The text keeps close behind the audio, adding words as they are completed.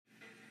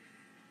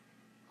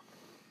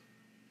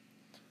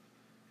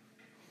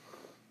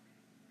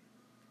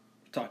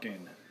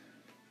talking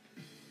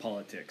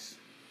politics.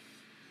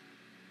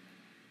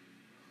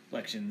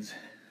 Elections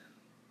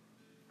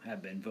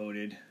have been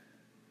voted.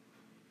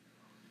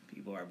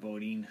 People are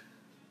voting.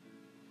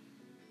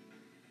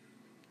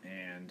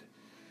 And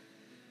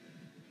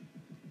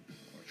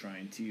we're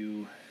trying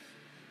to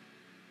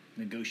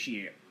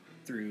negotiate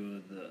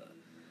through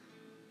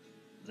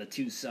the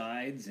two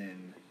sides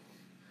and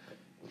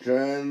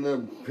trying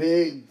to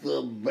pick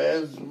the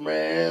best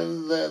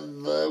man that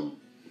the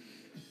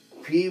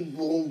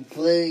people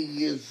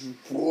think is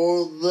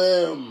for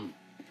them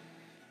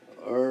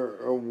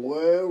or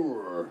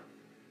whatever.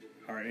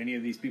 Are any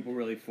of these people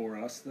really for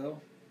us,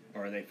 though?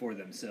 Or are they for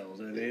themselves?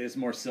 Are they just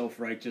more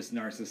self-righteous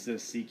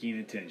narcissists seeking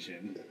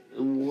attention?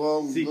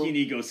 Well, seeking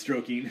ego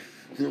stroking?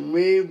 To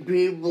me,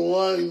 people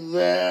like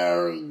that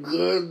are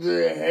good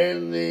at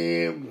handing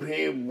in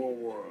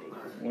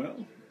paperwork.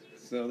 Well,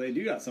 so they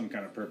do got some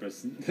kind of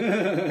purpose.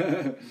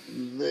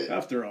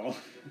 After all.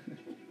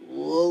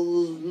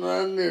 Well, it's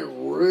not a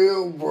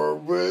real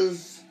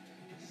purpose.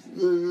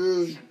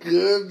 They're just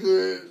good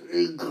at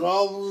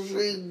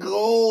accomplishing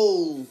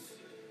goals.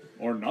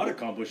 Or not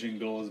accomplishing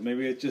goals.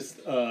 Maybe it's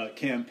just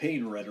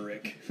campaign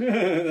rhetoric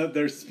that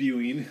they're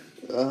spewing.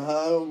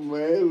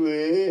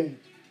 Maybe.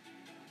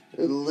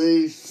 At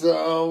least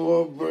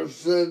some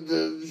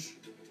percentage.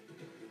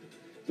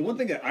 The one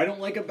thing that I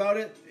don't like about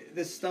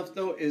this stuff,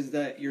 though, is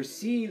that you're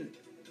seeing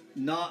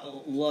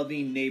not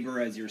loving neighbor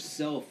as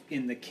yourself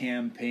in the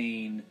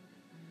campaign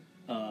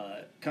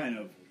kind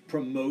of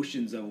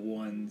promotions of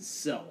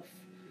oneself.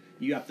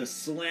 You have to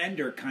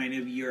slander kind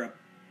of your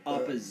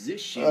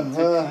opposition to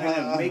kind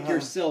of make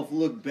yourself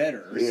look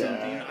better or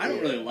something. I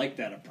don't really like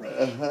that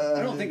approach.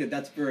 I don't think that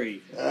that's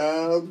very...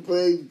 I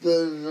think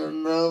there's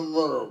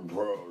another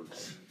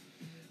approach.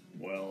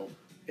 Well,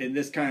 in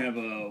this kind of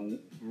a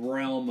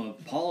realm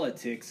of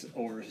politics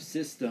or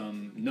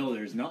system, no,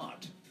 there's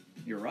not.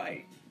 You're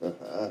right.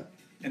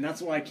 And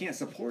that's why I can't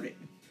support it.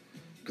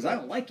 Because I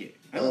don't like it.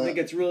 I don't think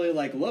it's really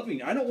like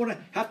loving. I don't want to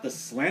have to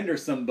slander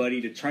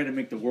somebody to try to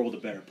make the world a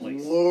better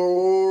place.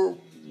 We're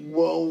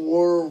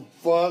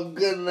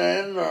fucking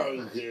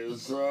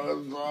anarchists, so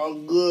it's all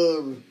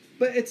good.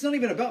 But it's not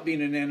even about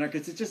being an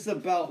anarchist. It's just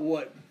about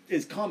what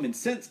is common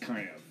sense,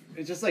 kind of.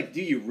 It's just like,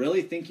 do you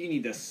really think you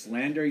need to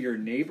slander your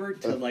neighbor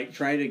to like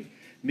try to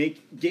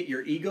get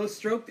your ego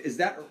stroked? Is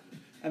that...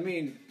 I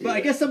mean, but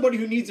I guess somebody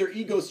who needs their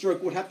ego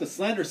stroked would have to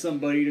slander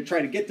somebody to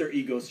try to get their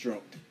ego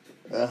stroked.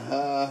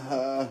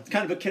 It's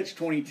kind of a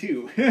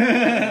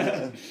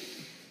catch-22.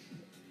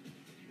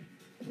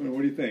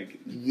 What do you think?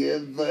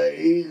 Get the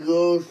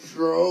ego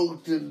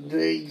stroked and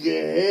take a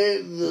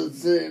hit at the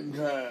same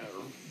time.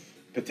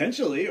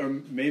 Potentially, or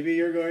maybe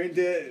you're going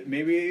to...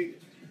 Maybe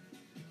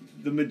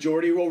the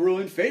majority will rule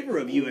in favor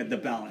of you at the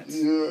balance.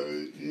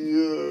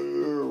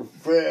 You're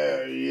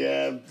fair. You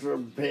have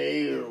to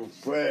pay your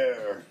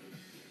fare.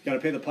 Gotta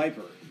pay the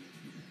piper.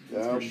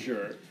 That's for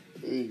sure.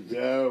 You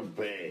gotta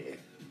pay.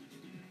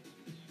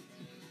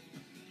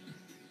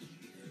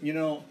 You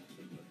know,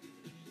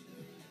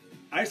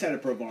 I just had a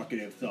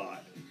provocative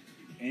thought,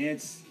 and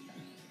it's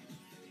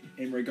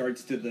in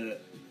regards to the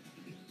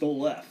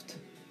left.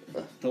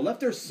 The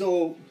left are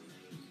so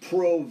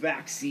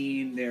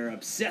pro-vaccine. They're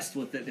obsessed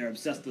with it. They're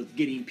obsessed with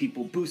getting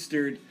people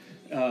boosted.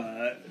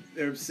 They're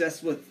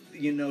obsessed with,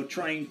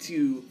 trying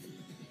to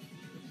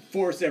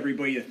force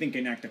everybody to think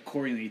and act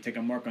accordingly. Take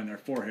a mark on their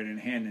forehead and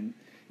hand and,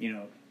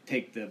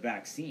 take the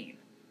vaccine.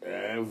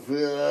 I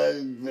feel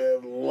like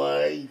that,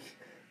 like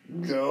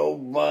Joe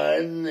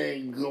Biden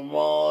and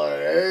Kamala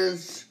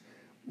Harris,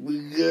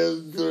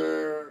 because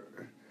they're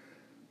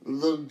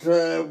the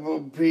type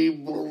of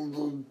people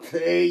to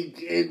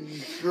take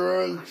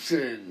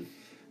instruction.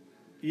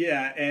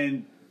 Yeah,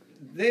 and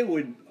they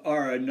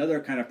are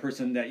another kind of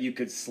person that you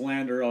could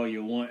slander all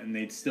you want and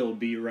they'd still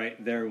be right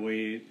there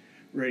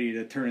ready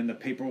to turn in the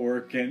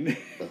paperwork and,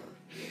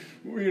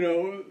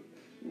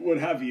 what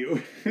have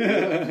you.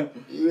 Yeah,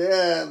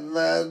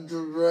 that's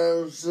what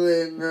I was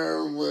saying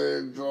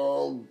earlier. It's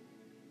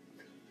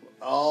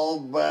all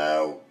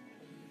about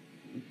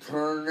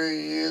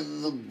turning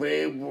in the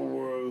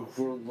paperwork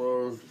for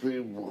those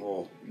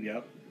people.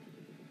 Yep.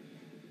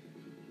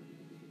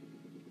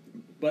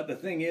 But the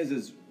thing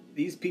is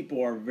these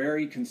people are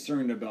very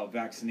concerned about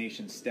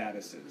vaccination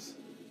statuses.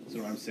 That's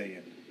what I'm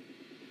saying.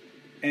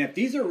 And if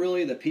these are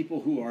really the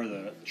people who are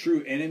the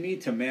true enemy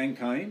to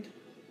mankind,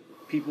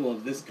 people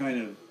of this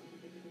kind of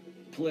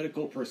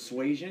political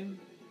persuasion,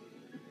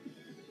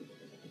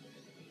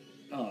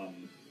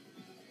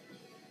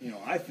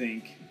 I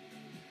think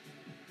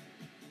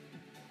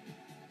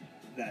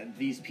that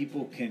these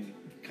people can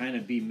kind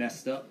of be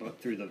messed up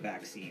through the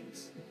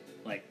vaccines.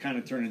 Like, kind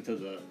of turn into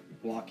the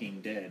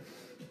Walking Dead.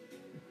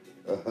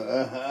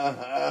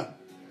 Because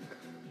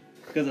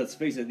let's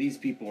face it, these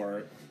people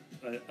are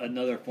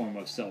another form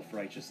of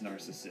self-righteous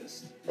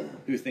narcissists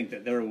who think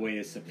that their way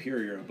is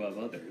superior above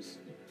others.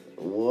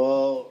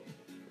 Well,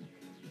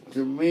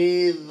 to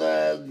me,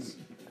 that's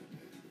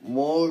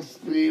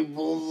most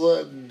people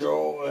that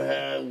don't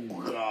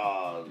have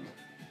God.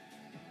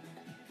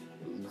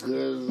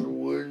 Because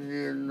when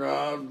you're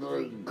not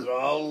a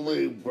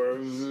godly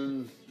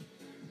person,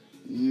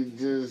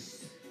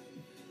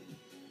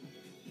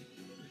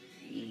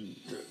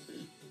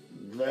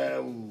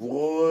 that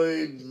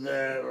void,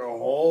 that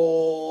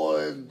hole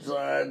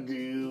inside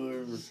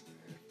you is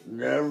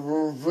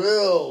never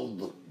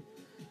filled.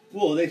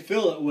 Well, they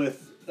fill it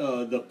with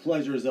the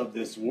pleasures of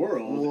this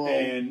world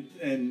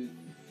and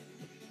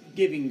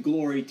giving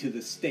glory to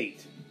the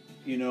state,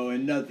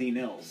 and nothing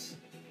else.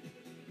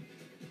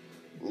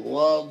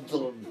 Lots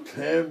of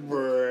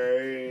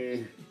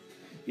temporary.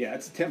 Yeah,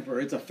 it's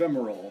temporary. It's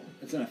ephemeral.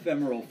 It's an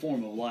ephemeral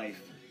form of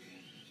life.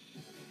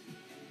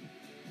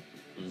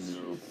 Is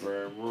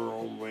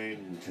ephemeral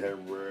mean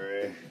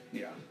temporary?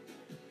 Yeah.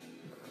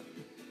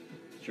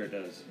 Sure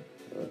does.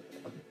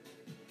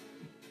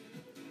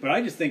 But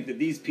I just think that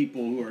these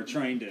people who are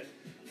trying to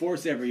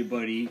force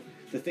everybody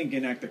to think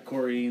and act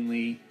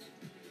accordingly,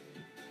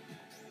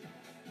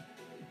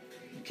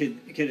 could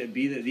it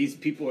be that these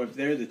people, if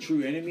they're the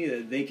true enemy,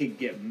 that they could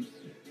get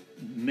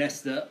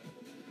messed up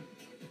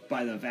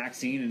by the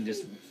vaccine and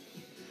just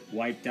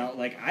wiped out?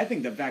 Like, I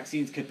think the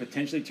vaccines could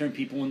potentially turn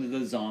people into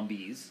the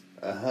zombies.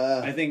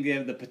 I think they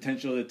have the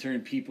potential to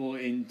turn people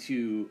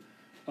into,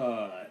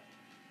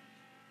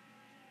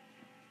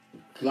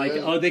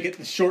 they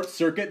could short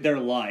circuit their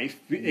life.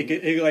 It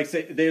could like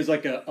say there's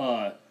like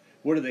a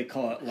what do they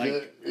call it?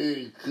 Like,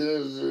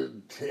 because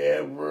it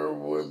tamper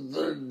with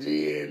the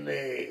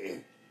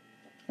DNA.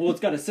 Well, it's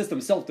got a system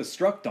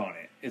self-destruct on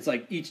it. It's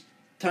like each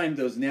time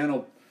those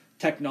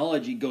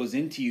nanotechnology goes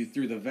into you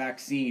through the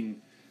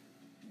vaccine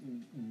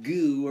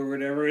goo or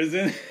whatever what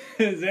it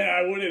is.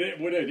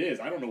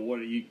 I don't know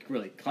what you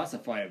really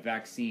classify a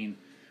vaccine,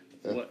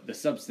 what the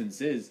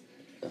substance is,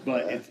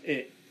 but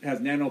it has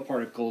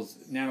nanoparticles,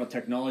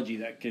 nanotechnology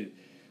that could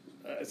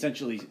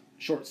essentially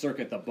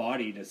short-circuit the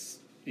body to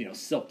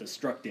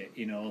self-destruct it,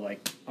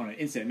 like on an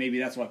instant. Maybe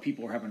that's why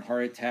people are having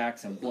heart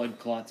attacks and blood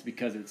clots,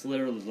 because it's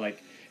literally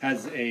like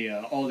has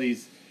all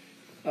these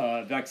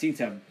vaccines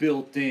have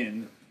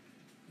built-in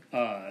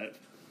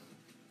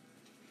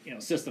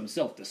system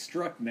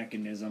self-destruct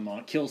mechanism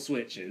on kill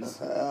switches.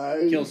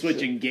 Kill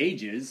switch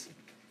engages,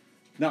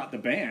 not the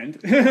band,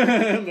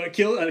 but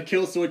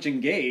kill switch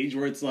engage,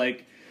 where it's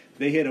like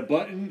they hit a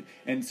button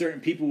and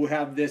certain people who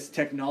have this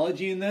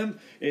technology in them,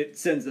 it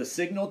sends a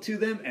signal to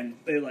them and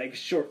it like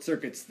short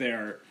circuits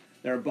their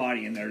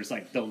body and they're just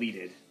like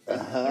deleted. They're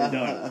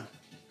done.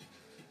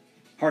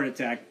 Heart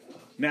attack,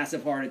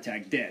 massive heart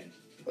attack, dead.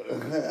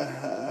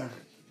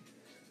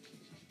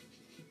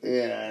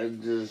 Yeah,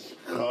 it just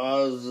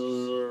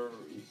causes a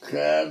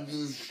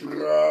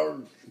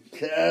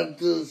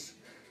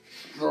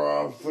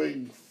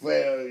catastrophic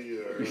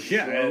failure.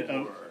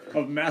 Yeah,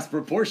 of mass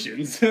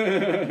proportions.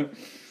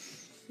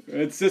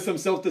 It's system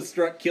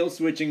self-destruct, kill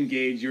switch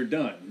engage, you're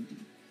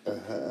done.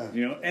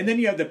 And then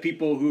you have the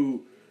people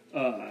who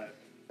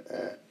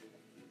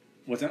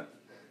what's that?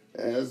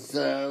 It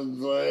sounds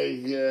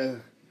like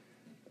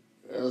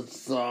a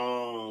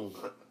song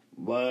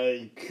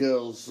by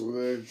Kill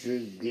Switch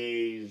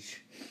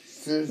Engage.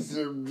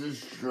 System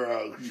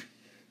destruct.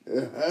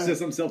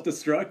 System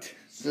self-destruct?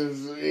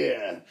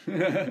 Yeah.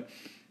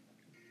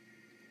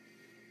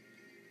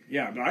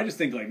 Yeah, but I just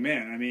think, like,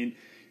 man, I mean,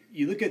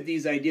 you look at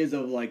these ideas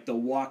of, like, The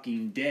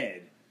Walking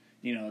Dead,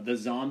 the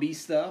zombie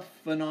stuff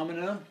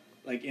phenomena,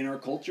 like, in our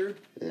culture.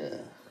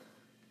 Yeah.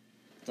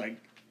 It's like,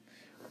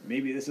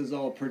 maybe this is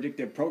all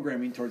predictive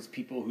programming towards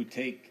people who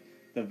take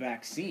the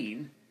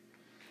vaccine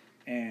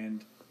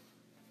and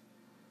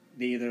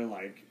they either,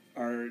 like,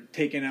 are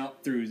taken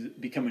out through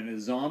becoming a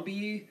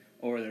zombie,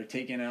 or they're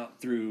taken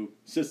out through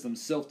system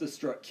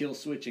self-destruct, kill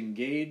switch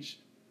engage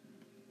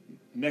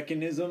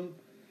mechanism.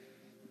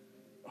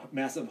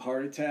 Massive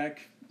heart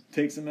attack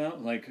takes them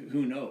out. Like,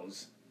 who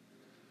knows?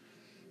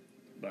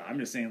 But I'm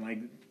just saying, like,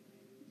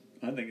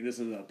 I think this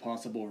is a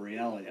possible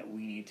reality that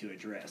we need to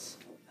address.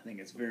 I think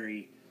it's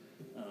very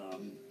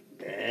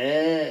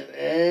and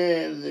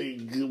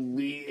it could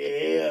be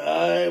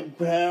AI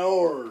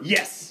powered.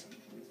 Yes,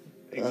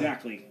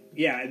 exactly.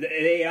 Yeah, the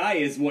AI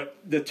is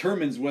what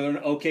determines whether,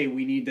 okay,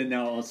 we need to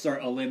now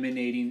start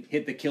eliminating,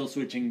 hit the kill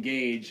switch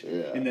engage,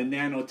 and the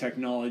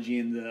nanotechnology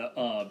and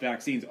the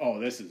vaccines. Oh,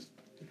 this is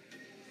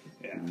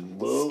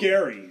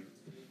scary.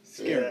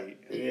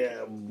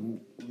 Yeah,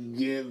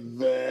 get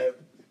that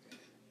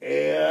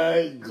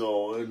AI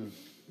going.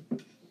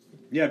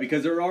 Yeah,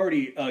 because they're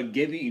already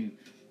giving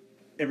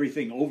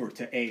everything over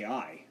to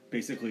AI,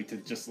 basically, to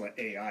just let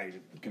AI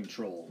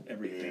control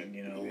everything,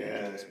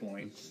 at this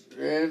point.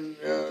 And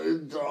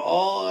it's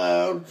all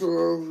out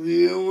of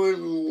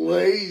human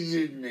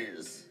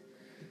laziness.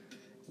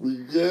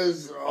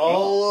 Because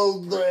all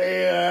of the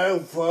AI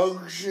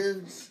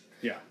functions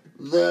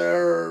that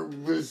are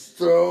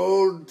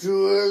bestowed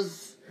to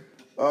us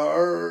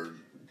are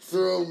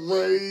so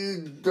they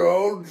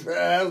don't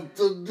have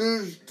to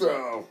do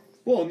stuff.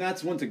 Well, and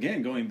that's once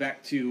again going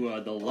back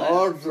to the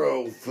left.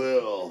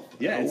 Autofill.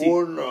 Yeah,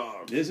 or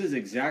not. This is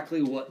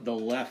exactly what the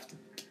left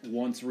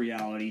wants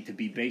reality to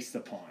be based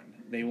upon.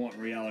 They want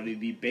reality to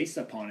be based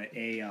upon an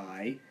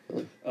AI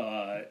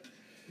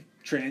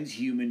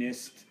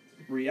transhumanist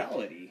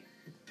reality.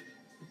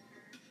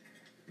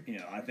 You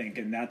know, I think,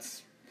 and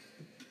that's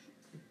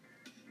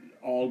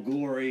all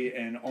glory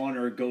and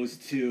honor goes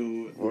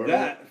to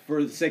that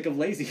for the sake of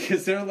lazy,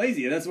 because they're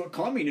lazy. That's what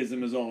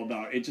communism is all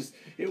about.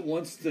 It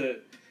wants to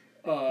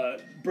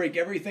break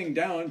everything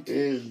down.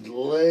 It's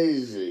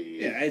lazy.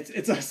 Yeah,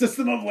 it's a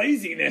system of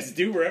laziness,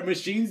 dude. Where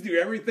machines do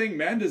everything.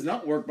 Man does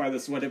not work by the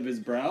sweat of his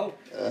brow.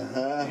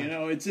 You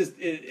know, it is,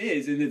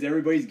 and it's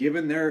everybody's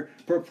given their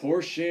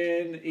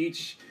proportion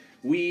each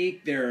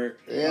week, their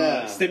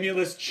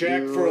stimulus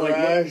check for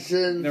like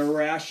their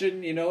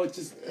ration. You know,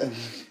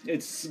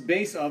 it's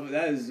based off of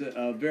that. Is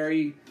a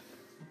very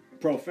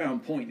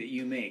profound point that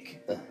you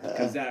make,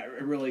 because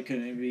that really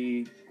couldn't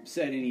be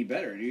said any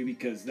better, dude,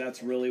 because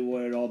that's really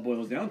what it all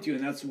boils down to,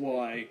 and that's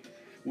why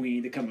we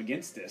need to come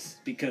against this,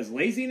 because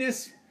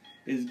laziness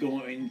is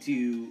going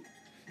to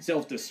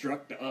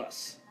self-destruct to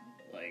us.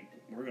 Like,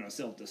 we're gonna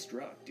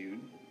self-destruct,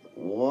 dude.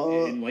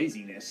 What? In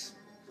laziness.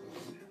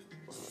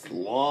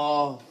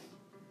 Sloth.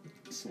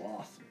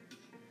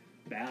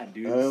 Bad,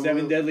 dude.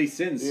 7 deadly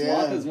sins. Yeah.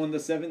 Sloth is one of the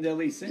 7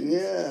 deadly sins.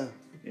 Yeah.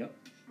 Yep.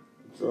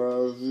 That's what I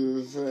was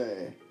gonna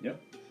say.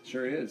 Yep.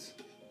 Sure is.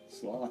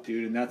 Sloth,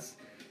 dude, and that's...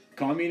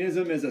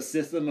 Communism is a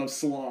system of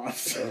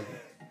sloths.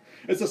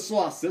 It's a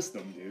sloth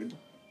system, dude.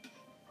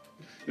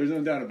 There's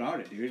no doubt about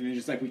it, dude. And it's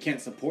just like we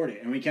can't support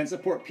it. And we can't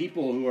support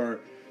people who are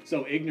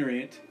so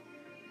ignorant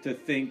to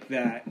think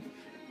that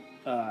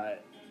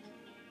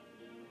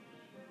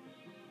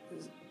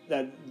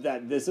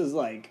that this is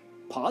like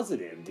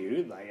positive,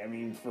 dude. Like, I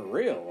mean, for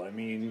real. I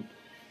mean,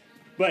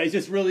 but it's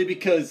just really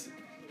because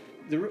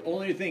the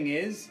only thing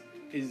is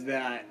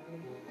that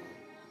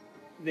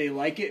they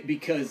like it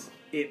because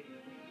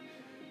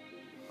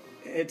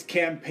it's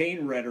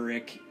campaign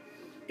rhetoric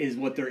is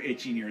what their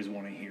itching ears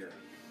want to hear.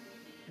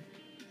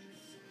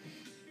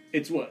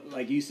 It's what,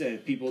 like you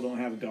said, people don't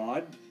have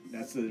God.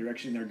 That's the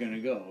direction they're going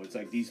to go. It's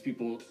like these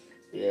people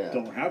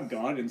don't have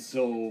God, and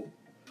so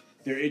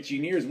their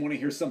itching ears want to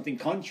hear something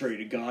contrary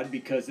to God,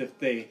 because if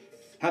they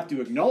have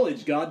to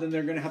acknowledge God, then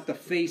they're going to have to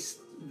face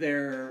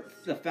the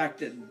fact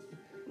that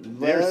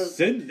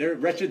they're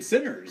wretched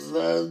sinners.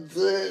 That's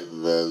it.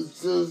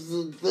 That's just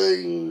the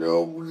thing.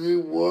 Nobody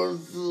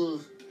wants to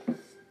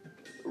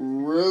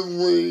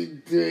really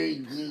take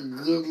a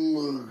good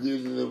look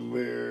in the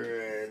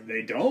mirror and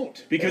they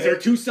don't, because they're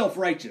too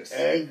self-righteous.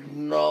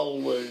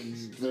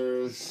 Acknowledge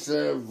their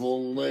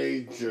sinful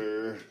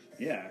nature.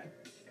 Yeah.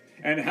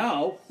 And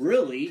how,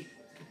 really?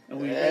 And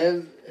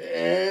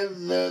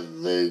that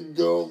they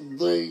don't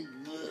think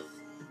that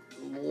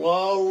a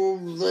lot of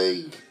them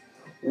think,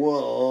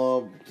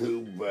 well, I'm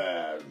too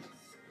bad.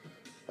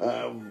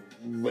 I've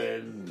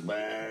been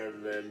bad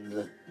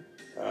and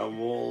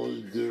I'm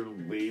only gonna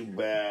be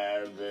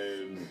bad,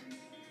 and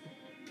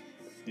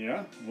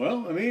yeah,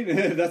 well, I mean,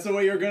 that's the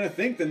way you're gonna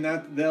think, then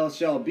that thou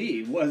shall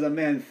be. As a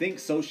man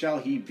thinks, so shall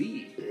he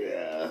be.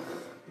 Yeah.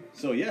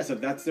 So yes,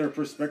 if that's their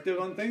perspective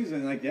on things,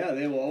 then like, yeah,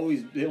 they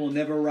will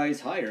never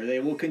rise higher. They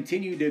will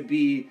continue to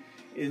be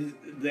in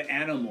the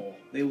animal.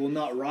 They will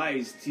not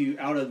rise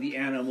out of the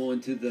animal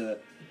into the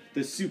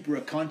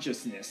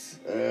supra-consciousness.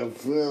 I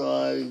feel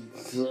like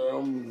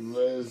some of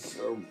this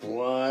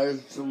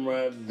applies to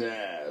my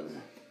dad.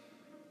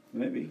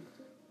 Maybe.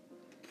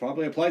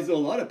 Probably applies to a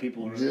lot of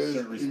people in a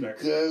certain respect.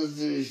 Because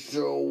he's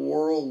so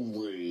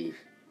worldly.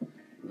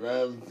 And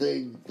I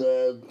think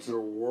that's a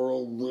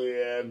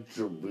worldly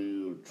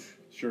attribute.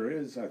 Sure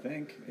is, I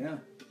think. Yeah.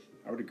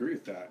 I would agree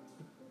with that.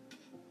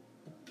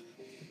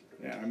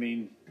 Yeah, I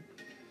mean...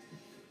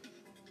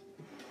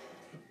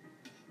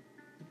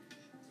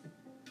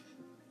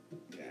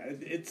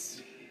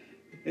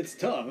 It's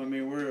tough. I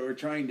mean, we're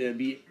trying to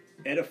be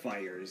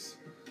edifiers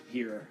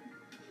here.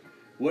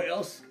 What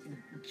else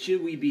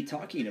should we be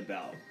talking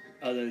about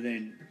other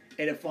than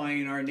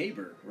edifying our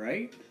neighbor,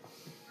 right?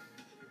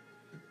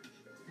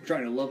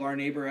 Trying to love our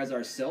neighbor as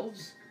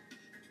ourselves,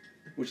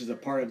 which is a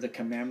part of the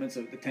commandments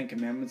of the 10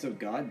 commandments of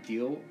God.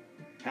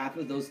 Half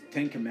of those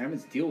 10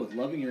 commandments deal with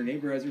loving your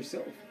neighbor as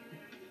yourself.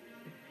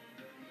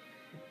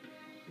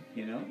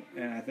 You know,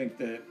 and I think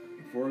that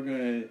if we're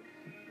gonna,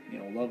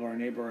 love our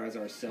neighbor as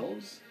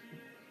ourselves,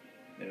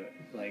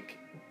 like,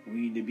 we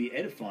need to be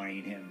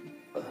edifying him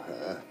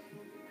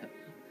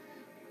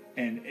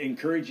and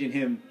encouraging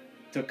him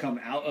to come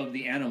out of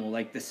the animal,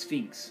 like the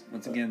Sphinx.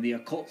 Once again, the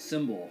occult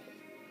symbol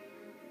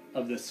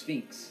of the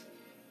Sphinx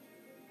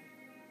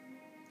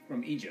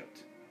from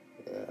Egypt.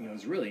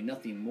 It's really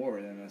nothing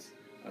more than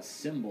a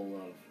symbol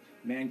of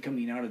man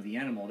coming out of the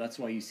animal. That's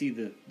why you see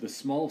the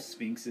small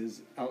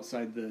sphinxes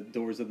outside the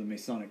doors of the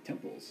Masonic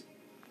temples.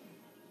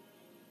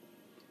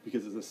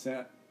 Because it's a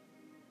set.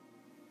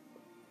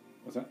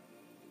 What's that?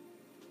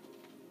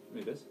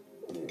 Like this?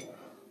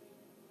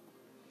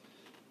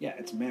 Yeah,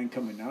 it's man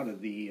coming out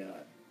of the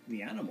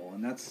animal,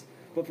 and that's.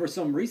 But for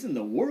some reason,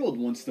 the world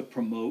wants to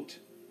promote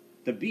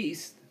the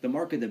beast. The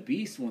mark of the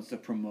beast wants to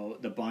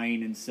promote the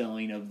buying and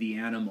selling of the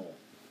animal.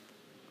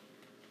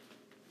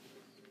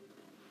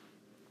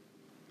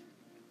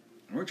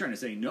 And we're trying to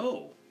say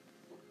no.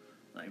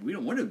 Like, we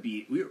don't want to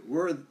be.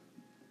 We're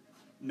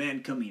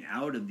man coming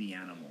out of the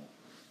animal.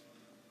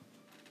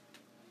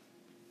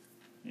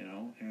 You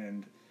know,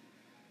 and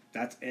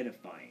that's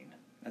edifying.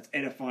 That's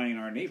edifying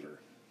our neighbor.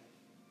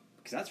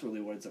 Because that's really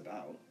what it's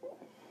about.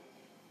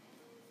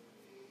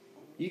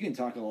 You can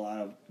talk a lot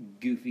of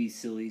goofy,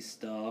 silly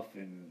stuff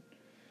and,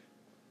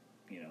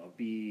 you know,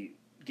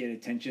 get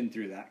attention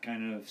through that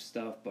kind of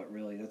stuff, but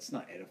really that's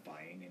not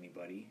edifying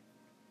anybody.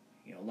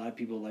 You know, a lot of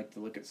people like to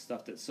look at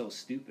stuff that's so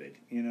stupid.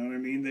 You know what I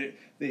mean?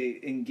 They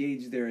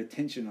engage their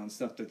attention on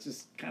stuff that's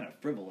just kind of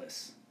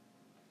frivolous.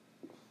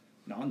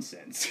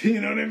 Nonsense.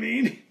 You know what I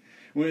mean?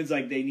 When it's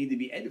like they need to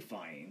be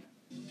edifying.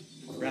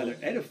 Rather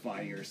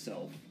edify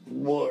yourself.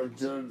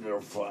 What's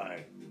edify?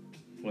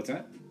 What's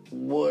that?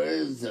 What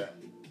is that?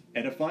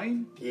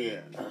 Edifying?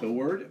 Yeah. The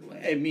word?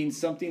 It means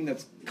something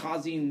that's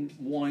causing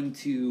one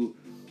to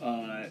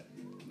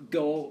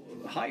go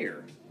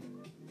higher.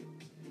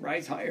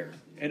 Rise higher.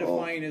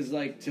 Edifying is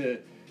like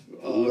to...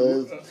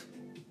 lift.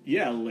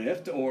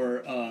 Lift.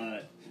 Or...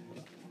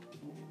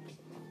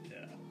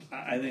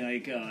 I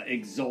think like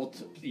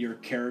exalt your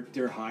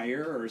character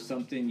higher or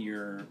something.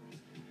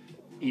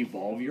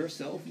 Evolve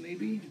yourself,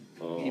 maybe.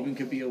 Even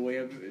could be a way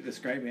of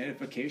describing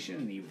edification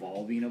and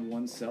evolving of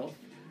oneself.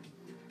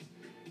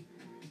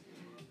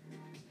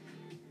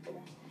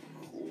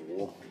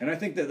 Cool. And I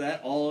think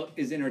that all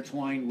is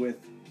intertwined with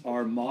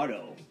our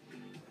motto,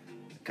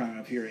 kind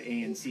of here at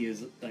ANC,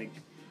 is like,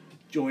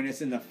 join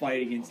us in the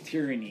fight against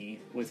tyranny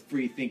with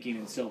free thinking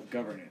and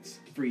self-governance.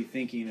 Free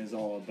thinking is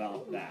all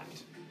about that.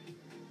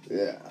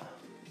 Yeah.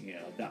 You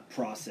know, that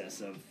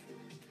process of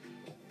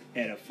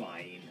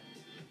edifying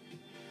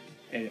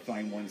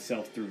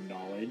oneself through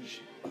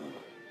knowledge,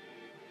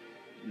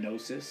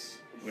 gnosis,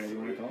 whatever you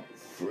want to call it.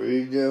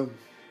 Freedom.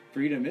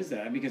 Freedom is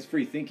that, because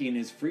free thinking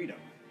is freedom.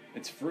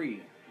 It's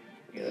free.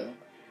 You Yeah. know?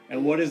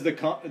 And what does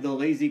the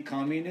lazy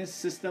communist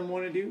system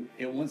want to do?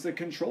 It wants to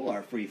control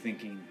our free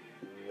thinking.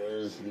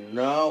 There's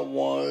not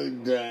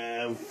one to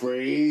have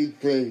free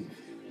thinking.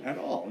 At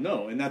all,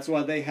 no. And that's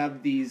why they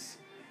have these,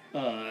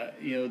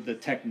 the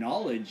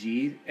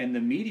technology and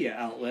the media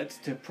outlets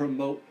to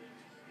promote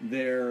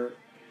their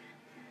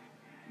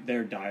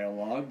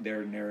dialogue,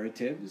 their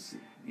narratives,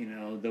 you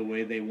know, the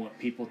way they want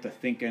people to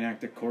think and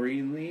act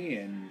accordingly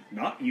and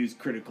not use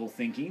critical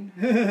thinking,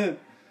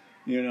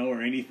 you know,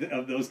 or any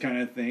of those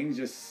kind of things.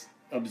 Just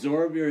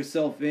absorb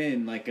yourself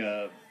in like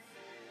a...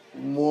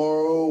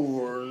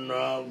 Moreover,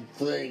 not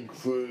think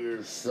for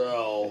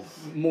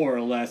yourself. More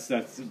or less,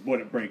 that's what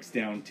it breaks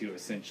down to,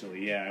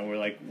 essentially, yeah. And we're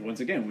like, once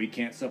again, we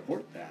can't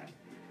support that.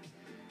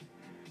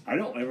 I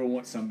don't ever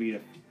want somebody to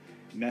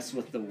mess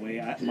with the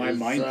way my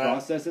mind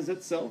processes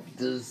itself.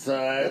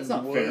 Decide. That's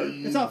not what fair.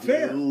 you It's not do.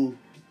 fair.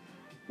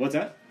 What's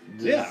that?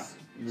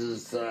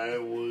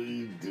 Decide what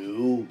you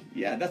do.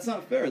 Yeah, that's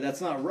not fair.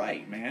 That's not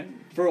right,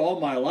 man. For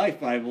all my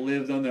life, I've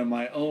lived under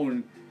my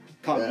own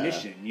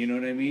cognition. You know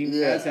what I mean?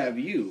 Yeah. As have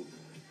you.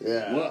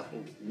 Yeah.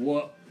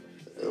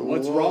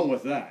 What's wrong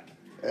with that?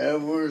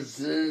 Ever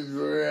since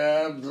we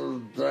had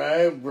those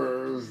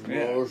diapers,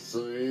 Yeah.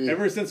 mostly.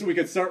 Ever since we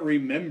could start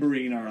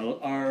remembering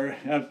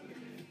have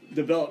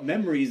developed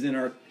memories in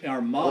our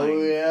mind.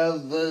 Oh yeah,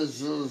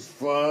 this was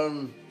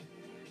fun.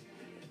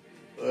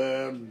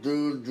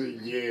 Do it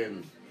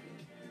again,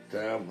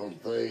 type of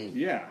thing.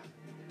 Yeah.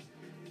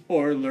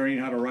 Or learning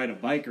how to ride a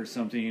bike or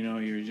something, you know,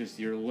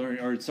 you're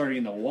learning, or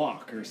starting to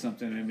walk or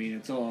something. I mean,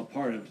 it's all a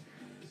part of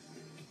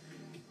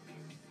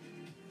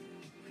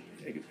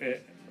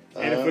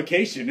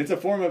edification. It's a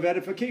form of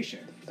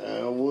edification.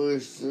 I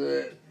wish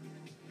that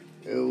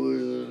it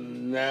was a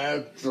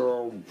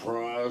natural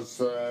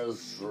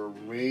process for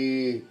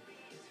me.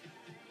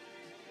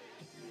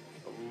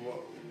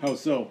 How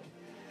so?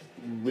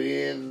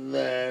 Being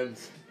that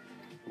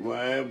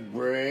my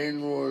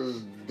brain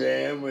was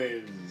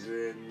damaged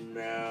and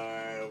now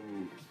I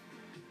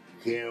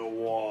can't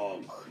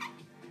walk.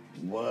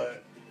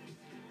 But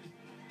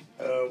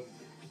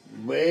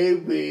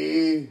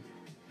baby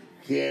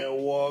can't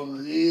walk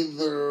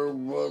either,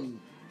 but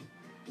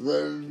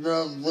there's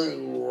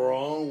nothing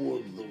wrong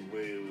with the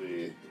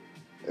baby.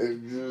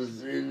 It's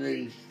just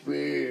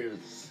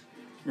inexperience.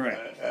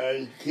 Right.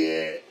 I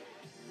can't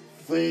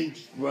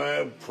fix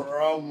my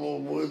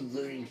problem with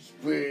the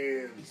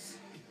experience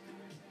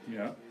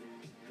Yeah.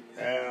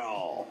 at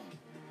all.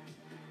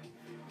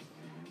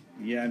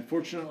 Yeah,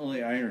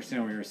 unfortunately, I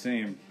understand what you're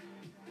saying.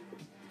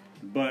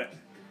 But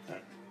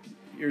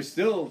you're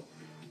still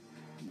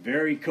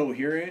very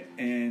coherent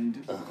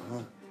and,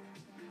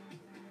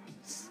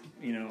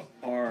 you know,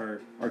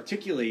 are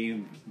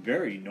articulating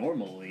very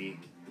normally.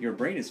 Your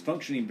brain is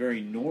functioning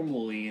very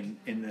normally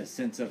in the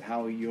sense of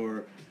how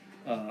you're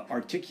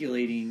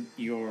articulating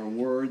your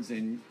words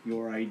and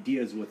your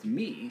ideas with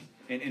me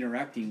and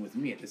interacting with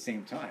me at the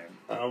same time.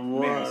 I'm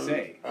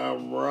running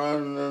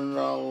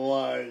on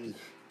like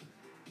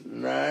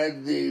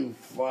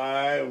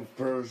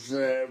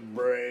 95%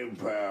 brain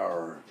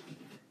power.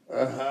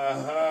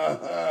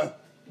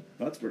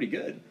 That's pretty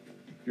good.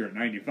 You're at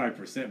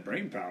 95%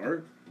 brain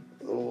power.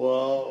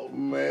 Well,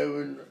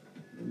 maybe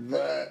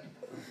that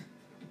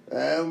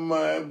That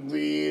might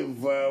be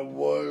if I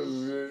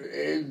wasn't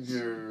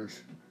injured.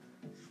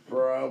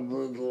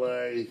 Probably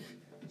like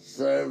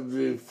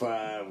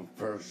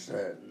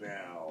 75%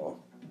 now.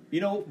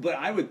 But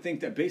I would think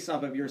that based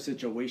off of your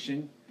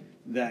situation,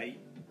 that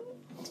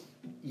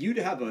you'd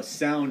have a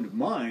sound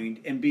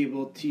mind and be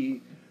able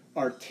to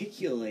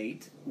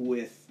articulate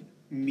with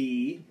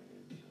me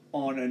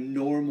on a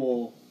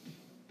normal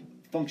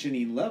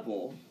functioning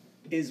level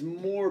is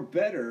more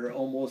better,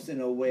 almost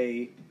in a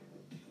way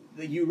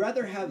that you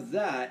rather have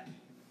that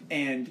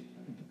and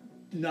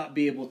not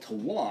be able to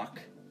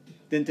walk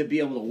than to be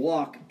able to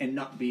walk and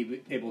not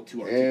be able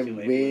to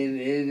articulate. And be an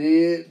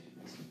idiot.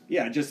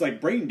 Yeah, just like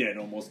brain dead,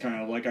 almost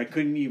kind of like I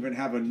couldn't even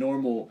have a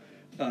normal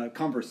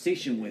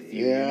conversation with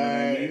you. Yeah. You know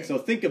what I mean? So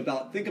think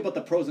about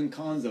the pros and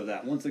cons of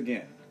that once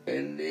again.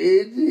 An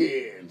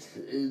idiot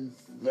is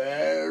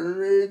that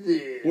an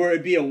idiot. Or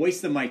it'd be a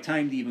waste of my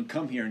time to even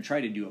come here and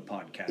try to do a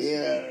podcast.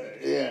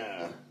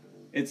 Yeah.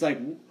 It's like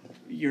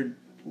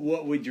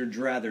what would your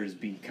drathers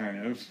be,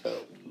 kind of?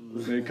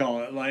 They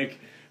call it like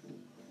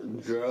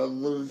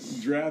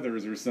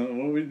drathers or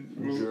something. What would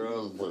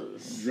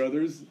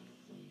druthers?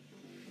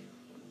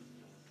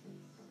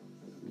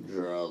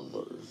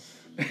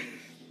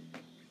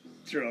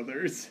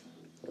 Druthers.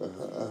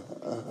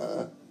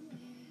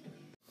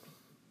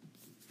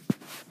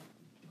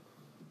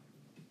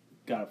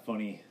 Got a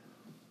funny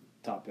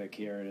topic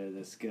here to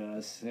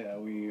discuss.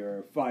 We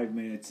are 5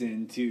 minutes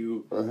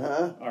into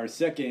our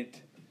third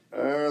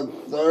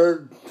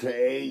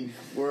take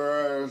for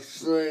our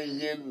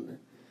second.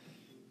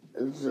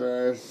 It's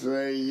our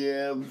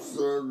second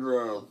episode,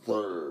 our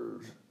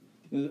third.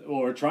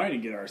 Well, we're trying to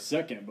get our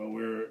second, but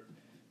we're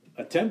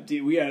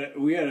attempting. We had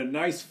a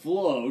nice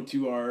flow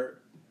to our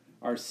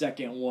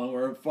second one.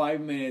 We're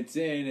 5 minutes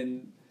in,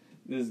 and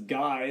this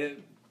guy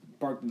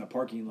parked in the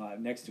parking lot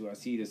next to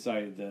us, he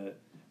decided to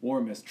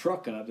warm his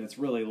truck up. That's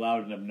really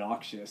loud and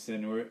obnoxious,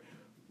 and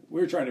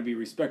we're trying to be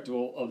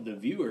respectful of the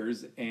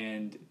viewers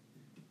and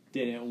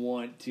didn't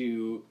want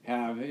to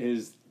have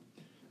his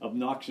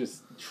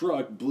obnoxious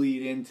truck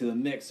bleed into the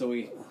mix, so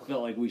we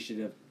felt like we should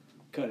have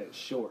cut it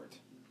short.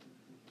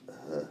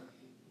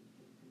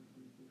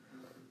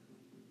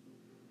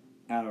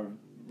 Out of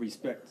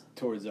respect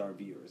towards our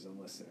viewers and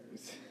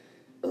listeners.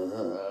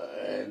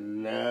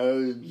 And now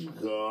it's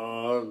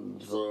gone,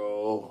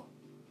 so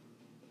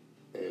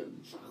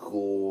it's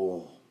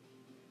cool.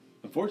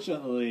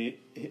 Unfortunately,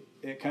 it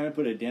kind of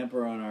put a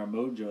damper on our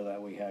mojo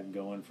that we had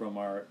going from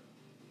our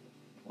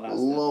last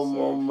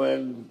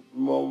episode.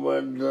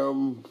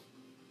 Momentum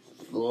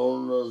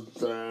slowing us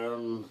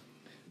down.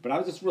 But I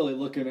was just really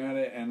looking at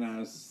it, and I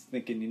was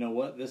thinking, you know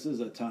what? This is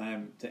a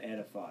time to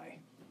edify.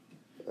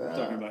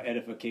 Talking about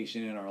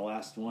edification in our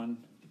last one.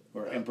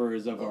 We're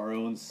emperors of our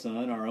own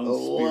sun, our own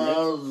spirit.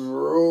 Allows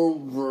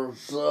room for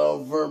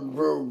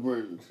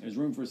self-improvement. There's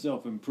room for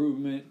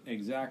self-improvement,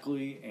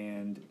 exactly.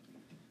 And,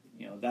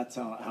 that's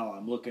how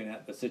I'm looking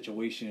at the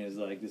situation is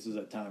like, this is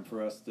a time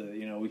for us to,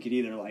 we could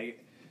either,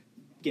 like,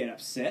 get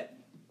upset,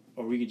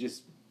 or we could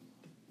just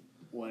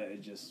let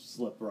it just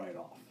slip right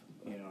off,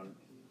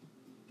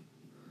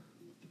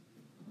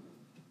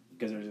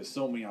 Because there's just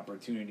so many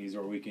opportunities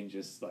where we can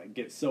just like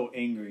get so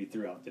angry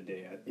throughout the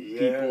day at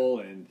people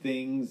and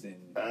things.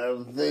 And I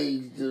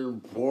think it's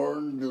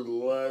important to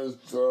let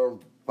stuff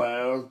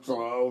bounce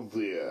off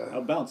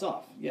you. Bounce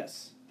off,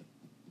 yes.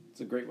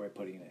 It's a great way of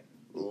putting it.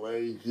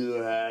 Like you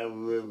have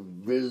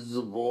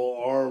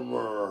invisible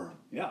armor.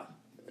 Yeah.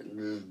 And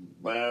just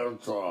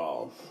bounce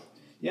off.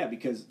 Yeah,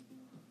 because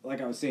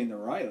like I was saying to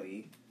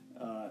Riley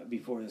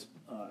before this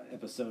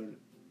episode,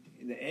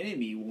 the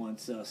enemy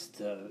wants us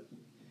to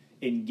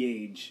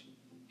engage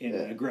in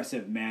an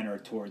aggressive manner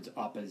towards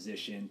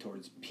opposition,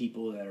 towards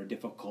people that are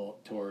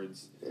difficult,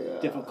 towards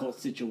difficult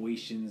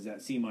situations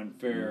that seem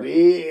unfair.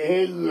 Be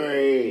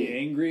angry. Be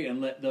angry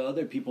and let the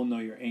other people know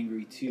you're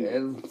angry too.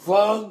 And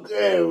fuck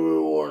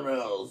everyone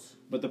else.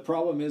 But the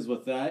problem is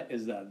with that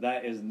is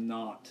that is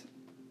not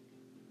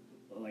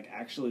like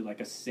actually like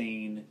a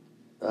sane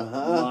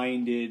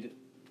minded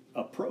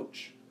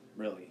approach,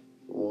 really.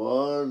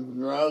 Well, it's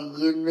not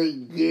gonna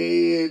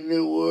get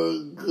anywhere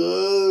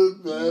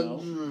good,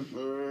 that's for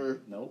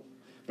sure. Nope.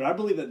 But I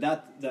believe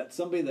that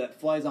somebody that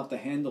flies off the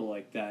handle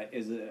like that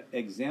is an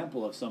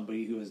example of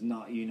somebody who has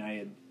not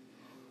united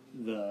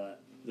the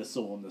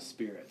soul and the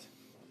spirit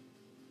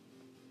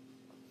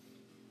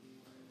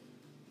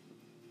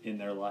in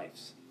their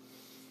lives.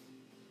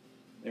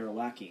 They're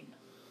lacking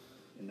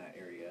in that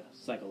area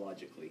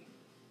psychologically.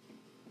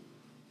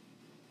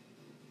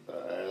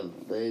 I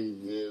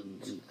think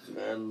it's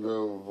kind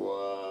of,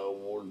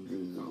 what do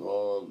you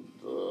call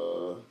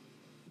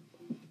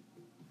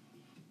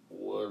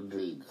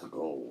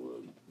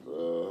it?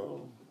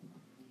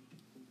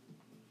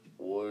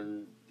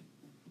 When,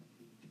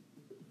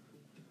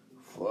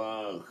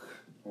 fuck.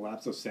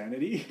 Lapse of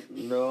sanity?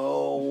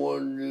 No,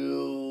 when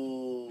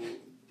you,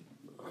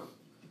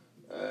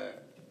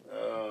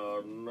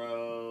 oh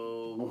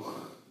no.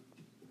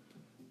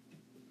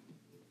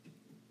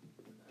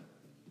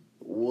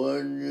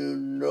 When you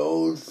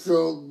know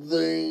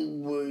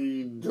something but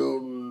you don't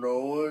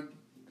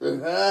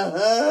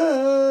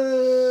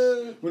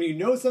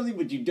something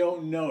but you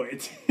don't know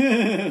it.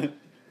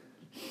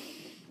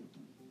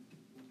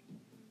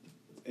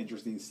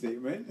 Interesting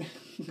statement.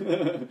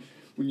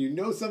 When you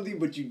know something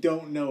but you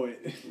don't know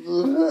it. That's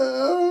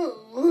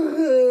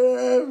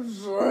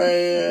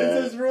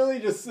right. It's really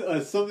just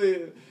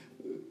something.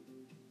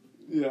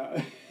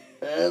 Yeah.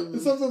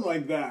 And Something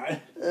like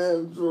that.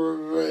 that's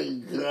what they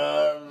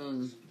got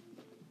is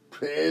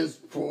piss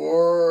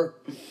poor.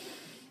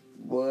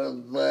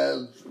 But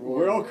that's what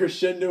We're all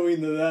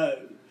crescendoing to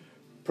that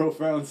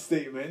profound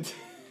statement.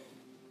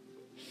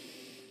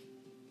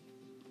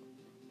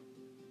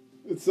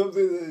 It's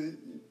something that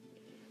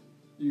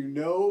you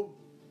know,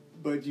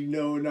 but you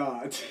know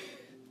not.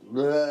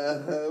 we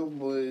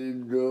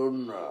do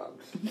not.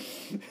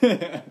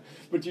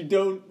 But you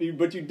don't.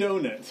 But you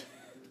don't it.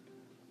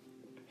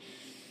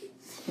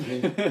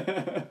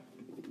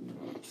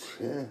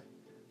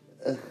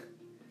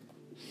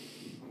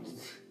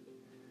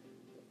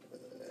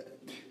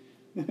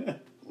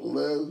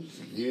 Let's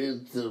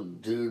get some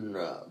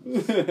do-nots.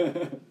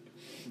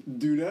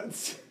 Do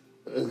nuts.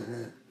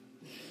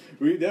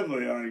 We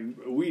definitely are.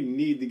 We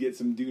need to get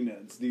some do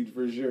nuts, dude,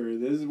 for sure.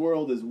 This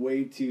world is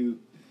way too.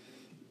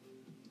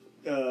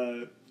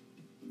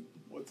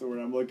 What's the word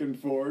I'm looking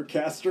for?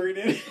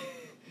 Castrated.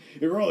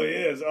 It really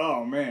is.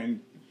 Oh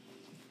man.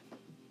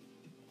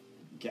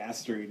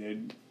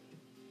 Castrated.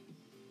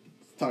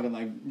 It's talking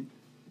like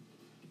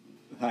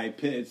high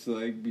pitch,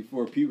 like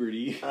before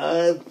puberty.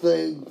 I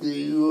think the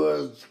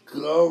U.S.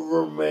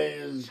 government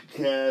is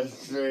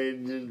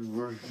castrated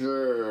for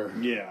sure.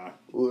 Yeah.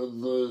 With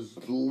this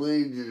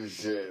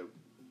leadership.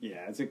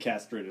 Yeah, it's a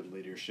castrated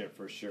leadership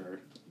for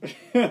sure.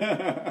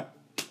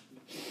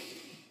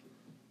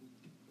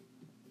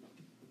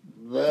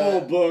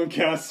 Full-blown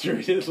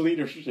castrated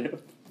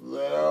leadership.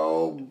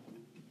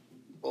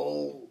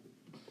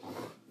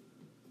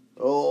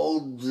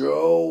 Old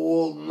Joe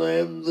will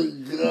name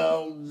the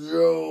cow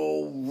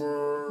Joe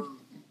for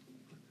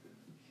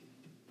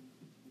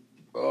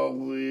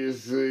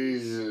obvious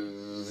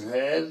reasons.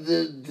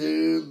 Headed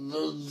to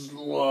the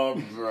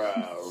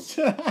slaughterhouse.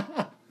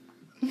 I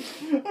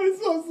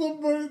saw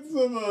some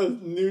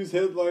news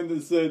headline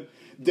that said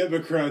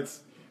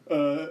Democrats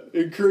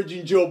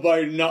encouraging Joe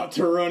Biden not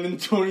to run in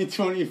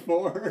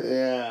 2024.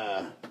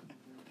 Yeah.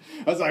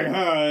 I was like,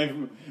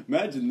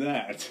 imagine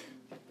that.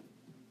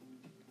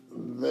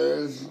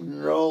 There's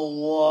no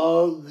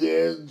law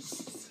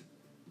against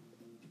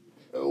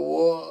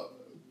what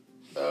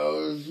I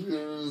was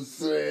gonna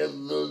say.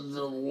 There's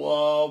a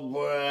law,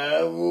 but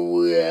haven't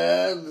we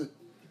had?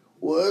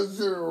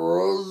 Wasn't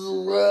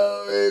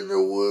Roosevelt in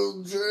a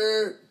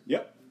wheelchair?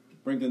 Yep.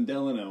 Franklin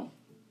Delano.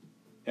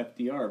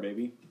 FDR,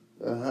 baby.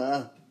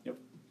 Uh-huh. Yep.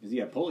 Because he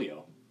had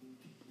polio.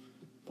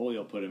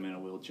 Polio put him in a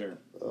wheelchair.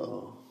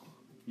 Oh.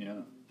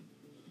 Yeah.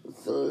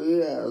 So,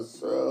 yeah,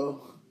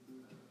 so...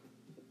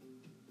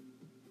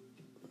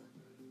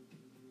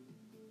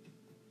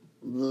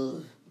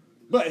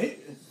 But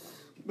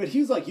he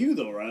was like you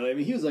though, right? I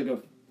mean, he was like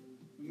a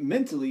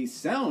mentally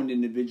sound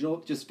individual.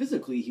 Just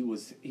physically, he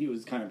was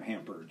kind of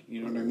hampered.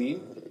 You know what I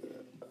mean?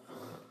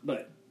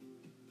 But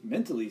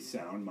mentally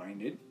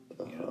sound-minded.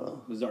 You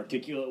know, was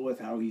articulate with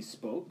how he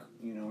spoke.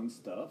 You know, and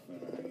stuff.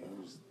 And it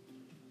was,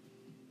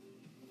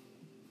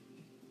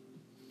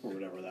 for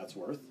whatever that's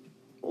worth.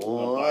 A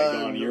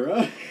bygone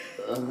era.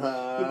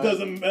 It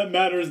doesn't. It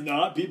matters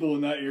not. People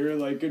in that era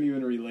like couldn't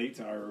even relate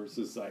to our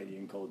society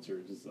and culture.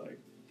 Just like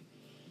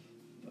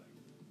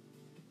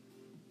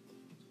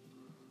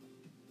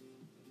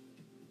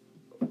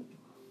it's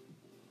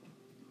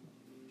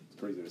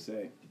crazy to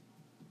say,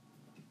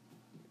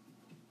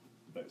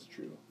 but it's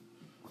true.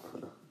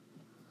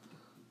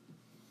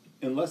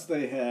 Unless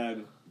they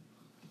had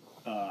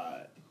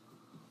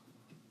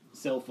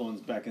cell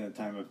phones back in the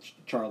time of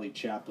Charlie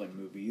Chaplin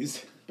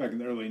movies, back in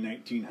the early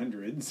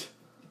 1900s.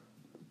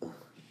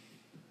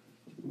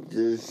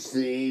 To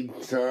see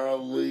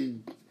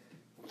Charlie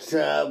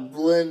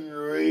Chaplin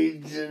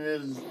reach in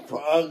his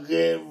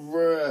pocket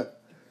for a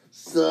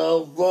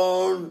cell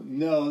phone?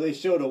 No, they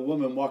showed a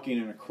woman walking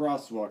in a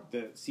crosswalk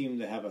that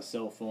seemed to have a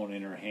cell phone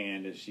in her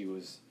hand as she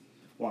was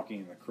walking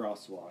in the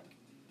crosswalk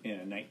in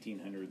a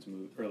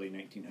early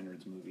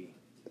 1900s movie.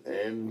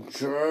 And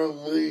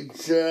Charlie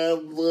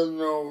Chaplin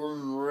was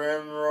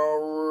ran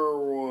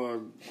over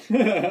one.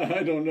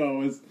 I don't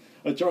know. It was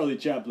a Charlie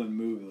Chaplin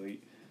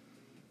movie.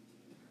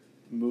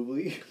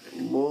 Movie?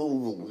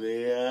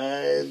 Movie,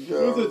 It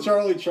was a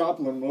Charlie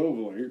Chaplin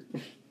movie.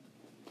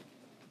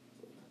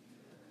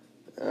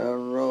 I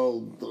don't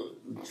know.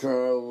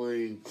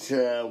 Charlie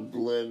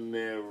Chaplin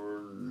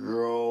never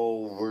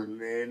drove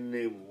in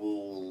any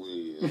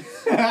movies.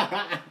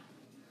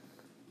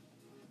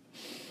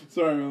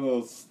 Sorry, I'm a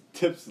little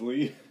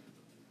tipsily.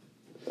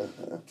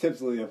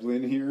 Tipsily up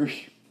in here.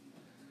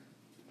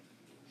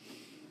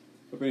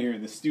 Up in here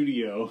in the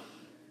studio.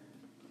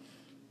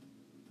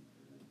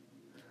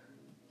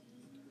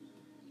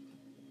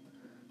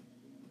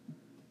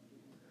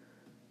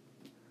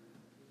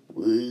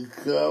 We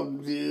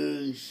come to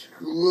you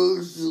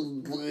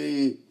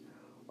exclusively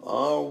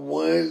on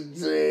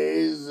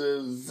Wednesdays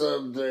and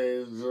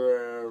Sundays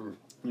around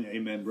Yeah,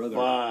 amen, brother.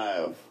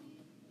 5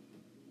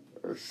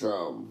 or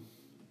something.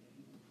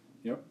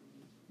 Yep.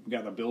 We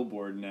got the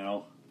billboard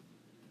now.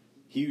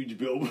 Huge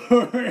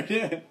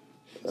billboard.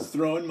 Just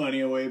throwing money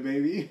away,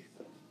 baby.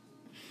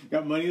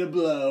 Got money to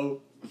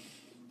blow.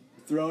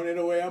 Throwing it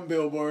away on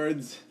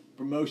billboards.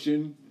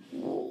 Promotion.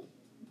 Well,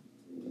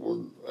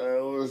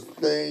 I was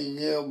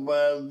thinking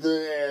about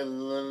that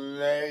the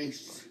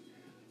next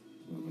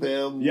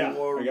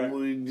billboard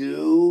we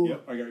do.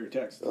 Yep, I got your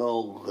text.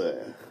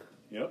 Okay.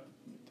 Yep.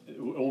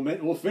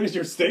 We'll finish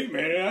your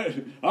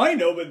statement. I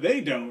know, but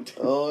they don't.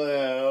 Oh,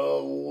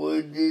 yeah.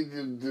 We need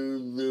to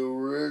do the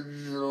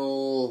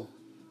original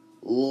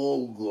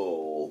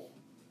logo.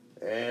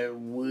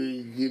 And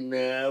we can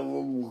have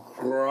them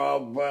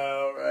crop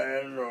out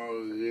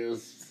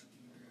anarchist.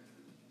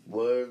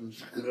 But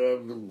it's got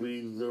to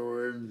be the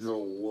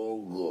original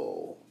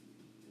logo.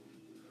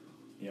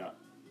 Yeah.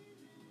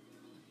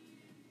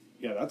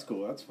 Yeah, that's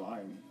cool. That's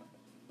fine.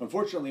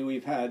 Unfortunately,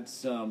 we've had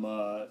some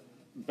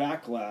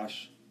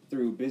backlash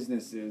through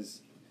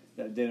businesses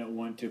that didn't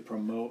want to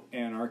promote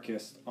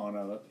anarchist on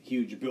a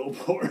huge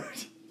billboard.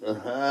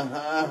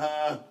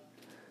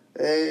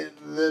 Hey,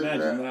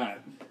 Imagine that.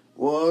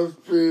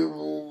 Most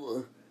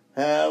people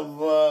have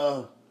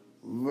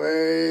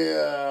very,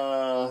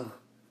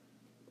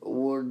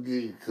 what do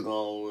you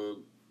call it?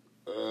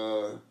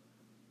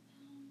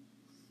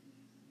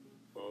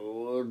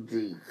 What do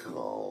you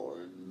call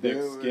it?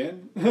 Thick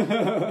skin?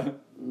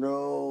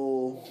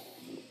 No.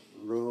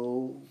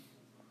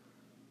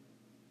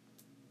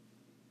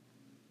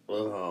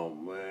 Oh,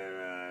 man,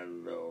 I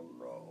don't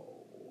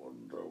know what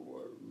I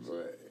would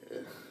say.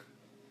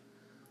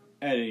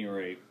 At any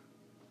rate,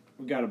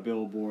 we got a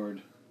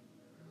billboard.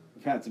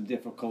 We've had some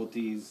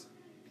difficulties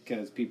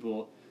because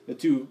the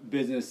two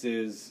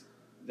businesses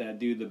that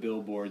do the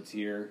billboards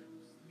here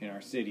in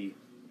our city,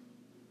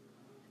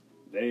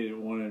 they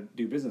didn't want to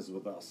do business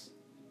with us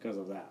because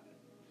of that.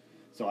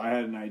 So I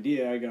had an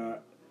idea. I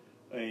got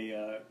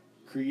a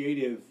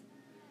creative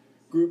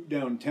group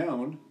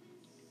downtown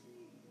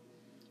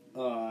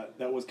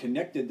that was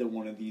connected to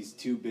one of these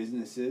two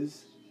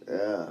businesses.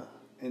 Yeah.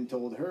 And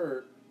told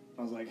her,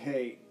 I was like,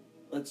 hey,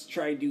 let's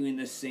try doing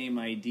the same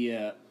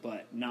idea,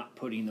 but not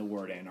putting the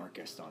word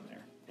anarchist on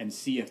there, and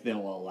see if they'll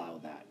allow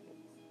that.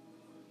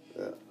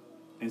 Yeah.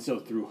 And so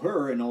through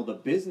her and all the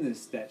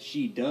business that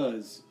she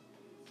does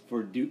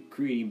for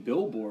creating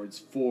billboards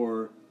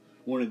for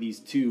one of these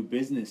two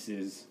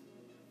businesses,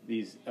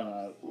 these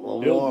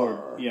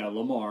Lamar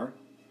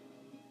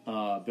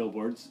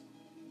billboards,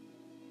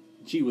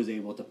 she was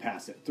able to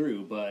pass it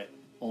through, but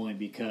only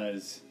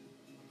because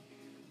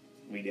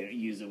we didn't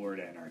use the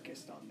word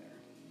anarchist on there.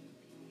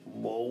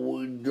 Well,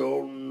 we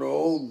don't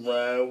know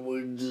that.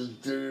 We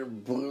just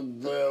didn't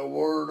put that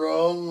word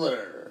on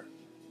there.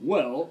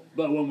 Well,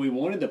 but when we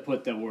wanted to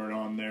put that word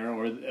on there,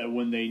 or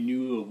when they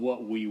knew of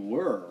what we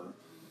were,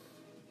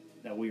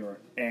 that we were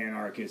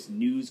Anarchist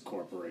News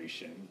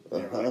Corporation,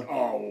 they were like,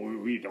 oh,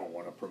 we don't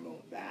want to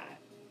promote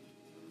that.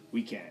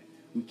 We can't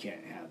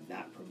have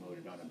that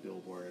promoted on a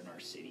billboard in our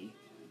city.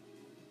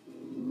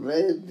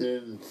 They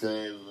didn't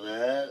say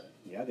that.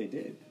 Yeah, they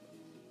did.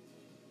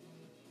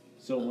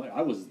 So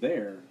I was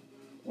there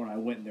when I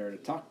went there to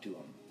talk to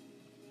them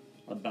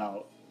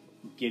about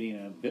doing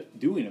a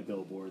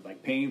billboard,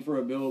 like paying for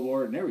a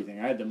billboard and everything.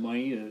 I had the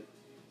money to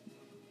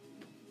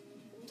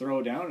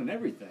throw down and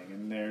everything,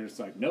 and they're just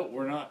like, nope,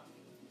 we're not.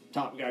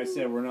 Top guy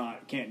said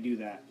can't do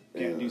that.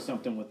 Can't do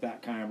something with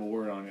that kind of a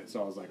word on it.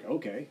 So I was like,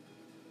 okay.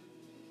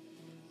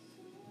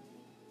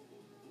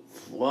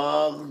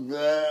 Fuck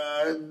that.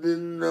 I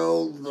didn't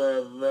know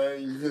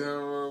that kind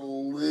of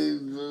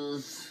leads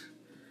us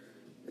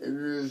in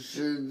a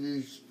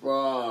shitty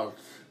spot.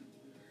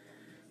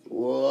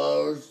 Well,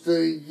 I was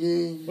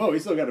thinking... Well, we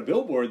still got a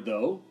billboard,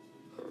 though.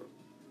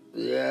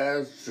 Yeah,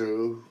 that's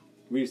true.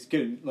 We just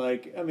couldn't,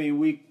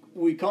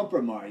 we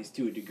compromised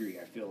to a degree,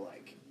 I feel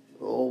like.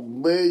 Oh,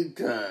 big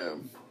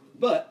time.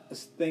 But the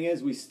thing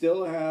is, we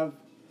still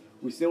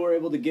were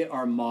able to get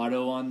our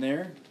motto on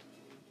there.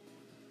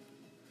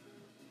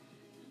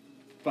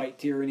 Fight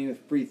tyranny with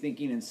free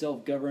thinking and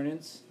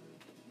self-governance.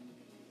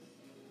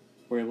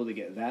 We're able to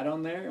get that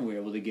on there, and we're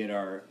able to get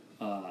our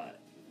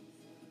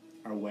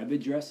web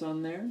address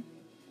on there.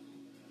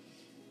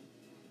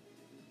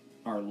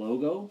 Our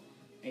logo,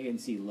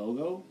 ANC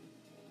logo.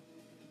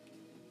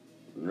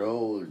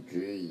 No, did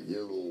you get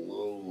a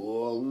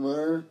logo on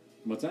there?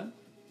 What's that?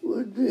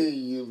 We did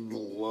get the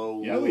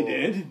logo. Yeah, we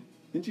did.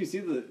 Didn't you see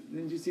the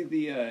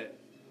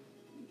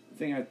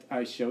thing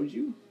I showed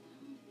you?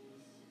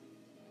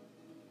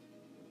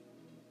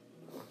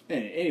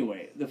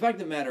 Anyway, the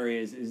fact of the matter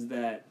is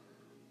that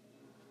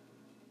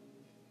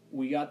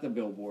we got the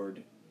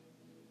billboard,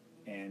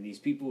 and these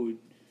people who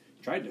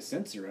tried to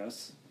censor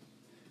us,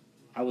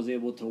 I was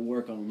able to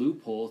work a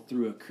loophole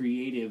through a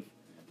creative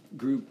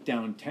group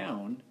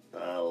downtown.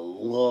 I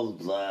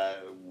love that.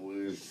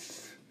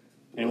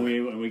 And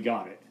we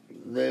got it.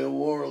 they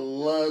won't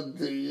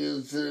let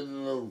us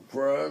in the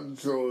front,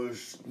 so we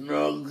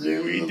snuck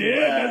in We the did.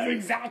 back. That's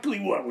exactly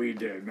what we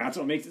did. And that's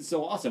what makes it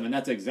so awesome. And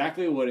that's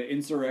exactly what an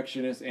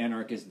insurrectionist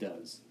anarchist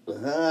does.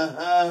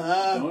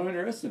 Don't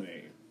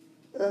underestimate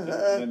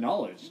the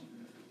knowledge,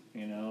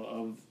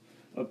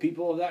 of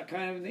people of that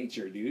kind of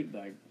nature, dude.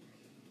 Like,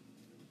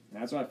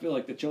 that's why I feel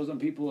like the chosen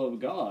people of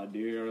God,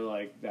 dude, are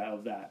like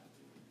that.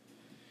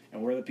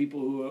 And we're the people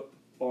who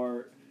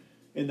are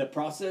in the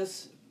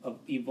process of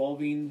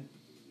evolving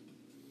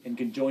and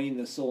conjoining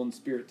the soul and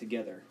spirit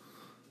together.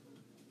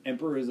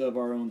 Emperors of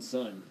our own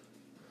sun.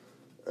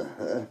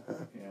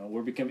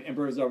 We're becoming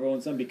emperors of our own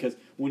sun because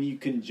when you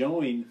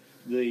conjoin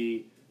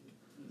the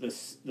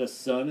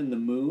sun and the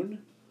moon,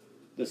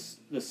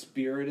 the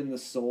spirit and the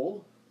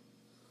soul,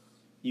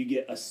 you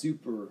get a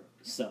super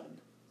sun,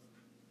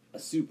 a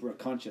super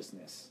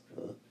consciousness,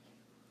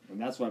 and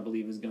that's what I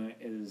believe is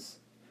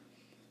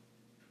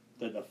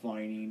the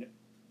defining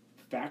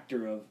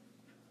factor of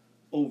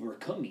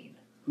overcoming.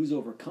 Who's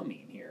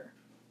overcoming here?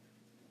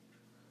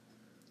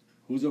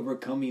 Who's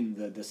overcoming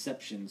the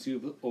deceptions?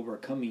 Who's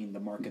overcoming the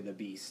mark of the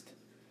beast?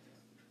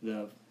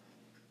 The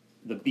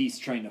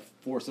beast trying to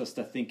force us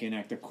to think and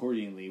act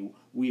accordingly.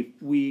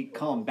 We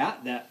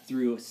combat that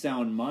through a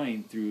sound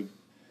mind, through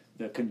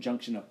the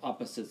conjunction of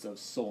opposites of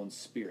soul and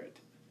spirit.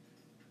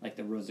 Like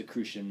the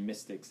Rosicrucian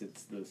mystics,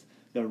 it's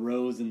the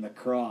rose and the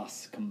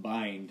cross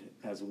combined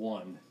as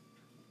one.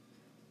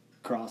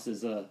 Cross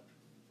is a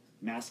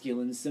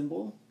masculine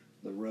symbol.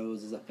 The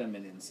rose is a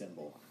feminine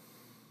symbol.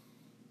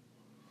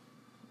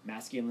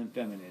 Masculine,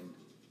 feminine,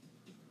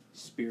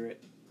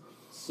 spirit,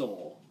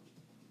 soul,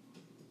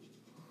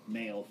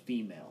 male,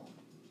 female,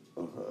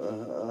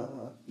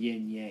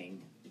 yin,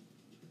 yang.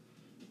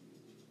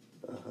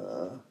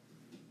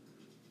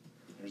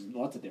 There's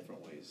lots of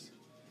different ways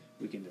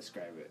we can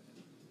describe it.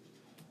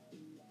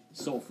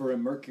 Sulfur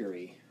and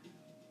mercury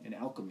in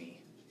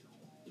alchemy.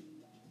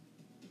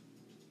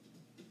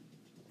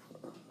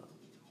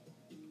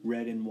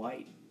 Red and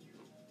white.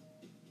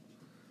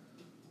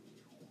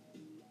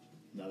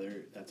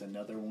 That's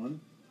another one.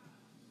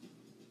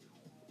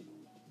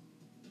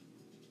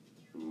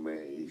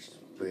 Makes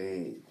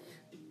pink.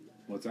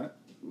 What's that?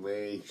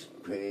 Makes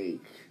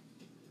pink.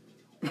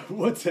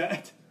 What's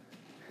that?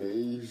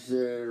 He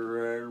said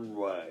red and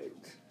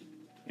white.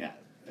 Yeah,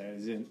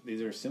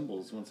 these are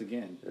symbols once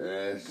again.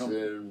 I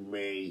said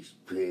makes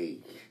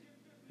pink.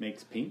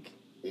 Makes pink?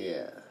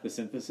 Yeah. The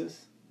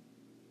synthesis?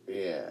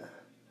 Yeah.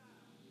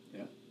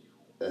 Yeah.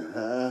 You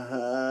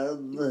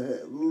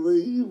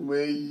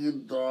make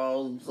it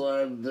all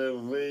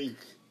scientific.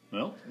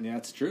 Well, yeah,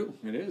 it's true.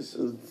 It is.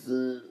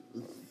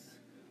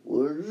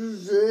 What did you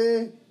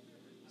say?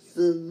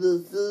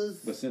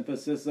 Synthesis? The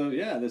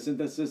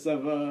synthesis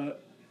of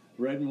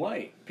red and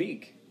white,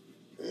 pink.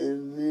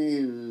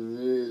 Indeed it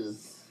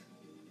is.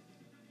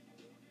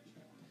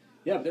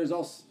 Yeah, but there's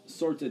all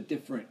sorts of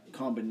different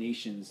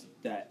combinations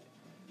that.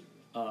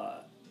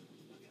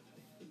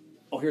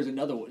 Here's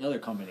another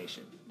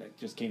combination that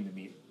just came to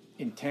me.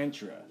 In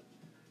Tantra,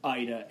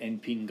 Ida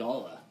and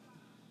Pingala.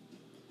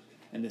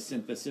 And the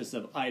synthesis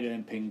of Ida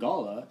and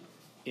Pingala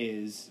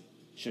is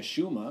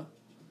Sushumna,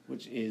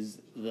 which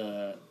is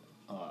the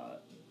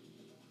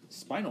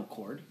spinal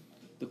cord,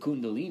 the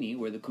Kundalini,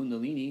 where the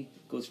Kundalini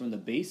goes from the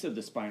base of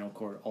the spinal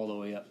cord all the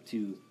way up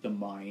to the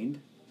mind,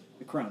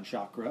 the crown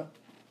chakra,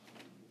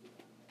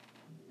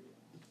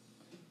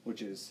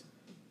 which is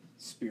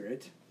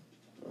spirit,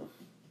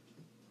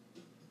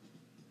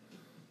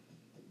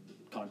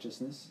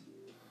 consciousness.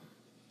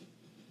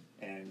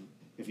 And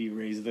if you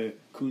raise the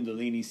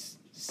Kundalini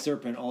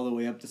serpent all the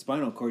way up the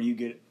spinal cord, you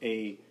get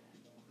a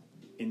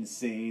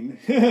insane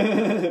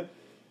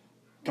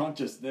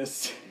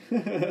consciousness.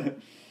 You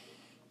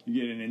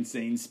get an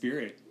insane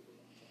spirit.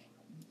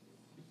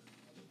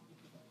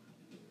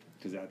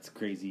 Because that's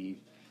crazy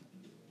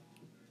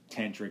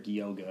tantric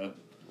yoga.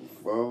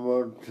 From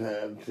a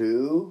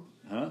tattoo?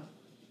 Huh?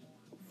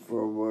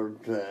 From a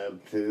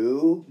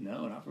tattoo?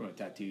 No, not from a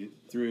tattoo.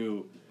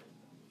 Through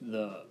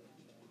the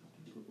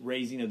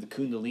raising of the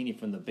Kundalini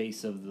from the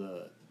base of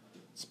the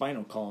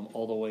spinal column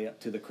all the way up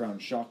to the crown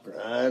chakra.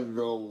 I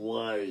don't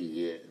like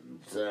it.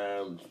 It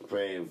sounds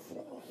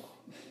painful.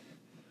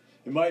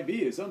 It might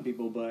be to some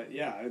people, but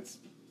yeah, it's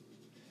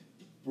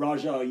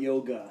Raja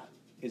Yoga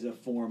is a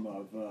form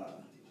of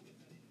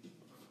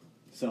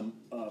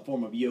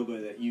form of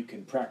yoga that you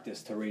can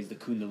practice to raise the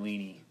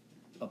Kundalini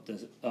up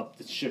the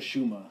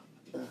Sushumna,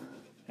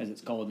 as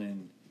it's called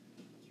in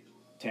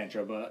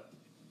Tantra. But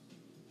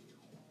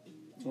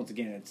once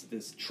again, it's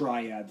this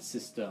triad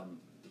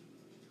system: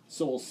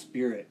 soul,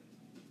 spirit,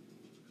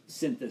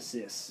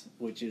 synthesis,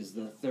 which is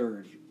the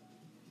third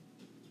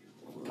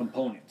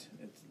component.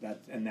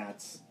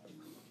 That's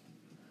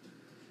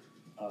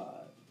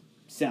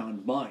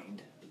sound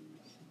mind,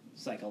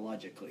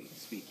 psychologically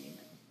speaking.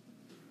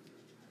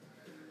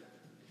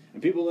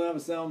 And people don't have a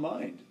sound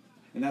mind,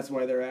 and that's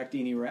why they're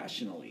acting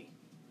irrationally.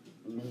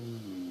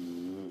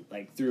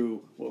 Like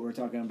through what we're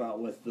talking about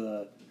with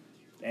the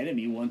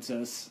enemy wants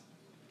us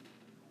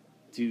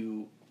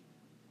to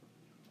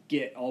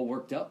get all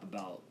worked up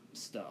about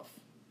stuff.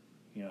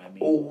 You know what I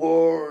mean?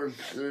 Or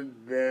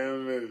sit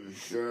down and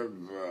shut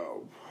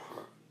up.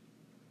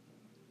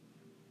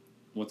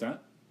 What's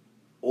that?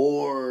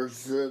 Or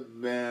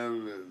sit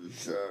down and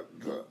shut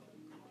up.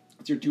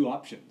 It's your two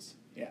options.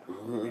 Yeah.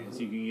 And so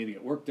you can either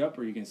get worked up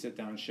or you can sit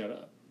down and shut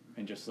up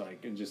and just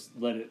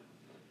let it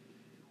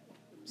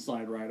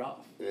slide right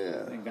off.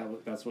 Yeah. I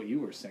think that's what you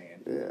were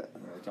saying. Yeah.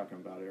 We were talking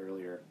about it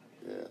earlier.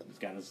 Yeah. Just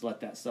got to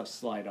let that stuff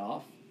slide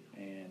off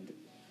and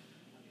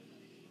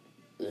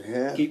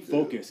You keep to.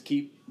 focus,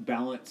 keep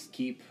balance,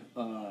 keep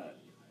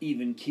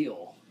even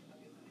keel.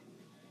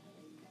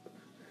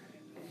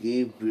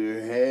 Keep your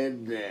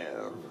head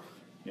down.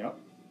 Yep.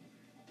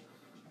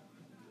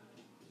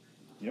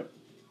 Yep.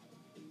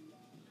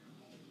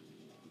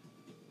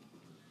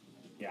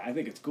 Yeah, I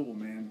think it's cool,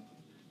 man,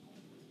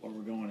 where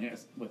we're going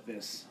with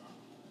this.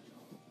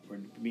 We're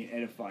being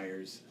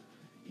edifiers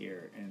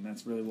here, and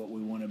that's really what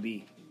we want to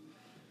be.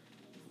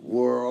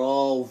 We're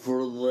all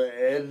for the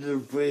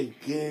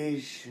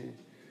edification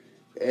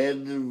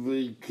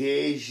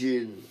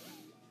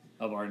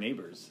Of our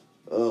neighbors.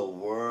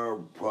 of our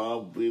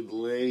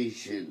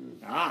population.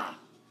 Ah!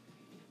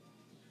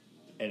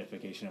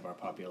 Edification of our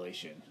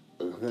population.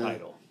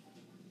 Title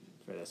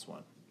for this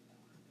one.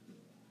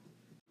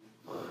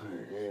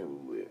 And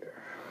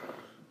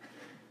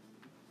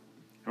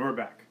And we're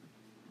back.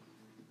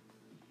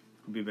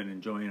 Hope you've been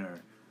enjoying our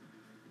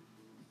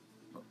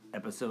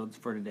episodes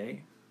for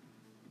today.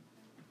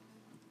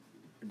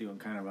 We're doing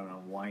kind of an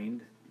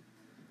unwind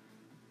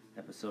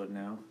episode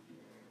now.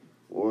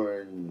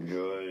 we're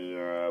enjoying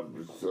our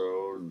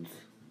episodes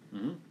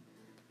Mm-hmm.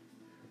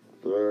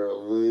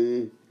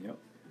 thoroughly. Yep.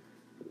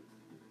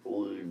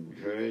 We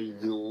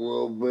drink a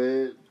little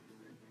bit,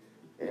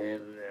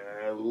 and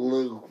I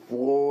look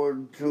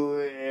forward to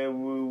it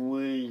every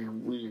week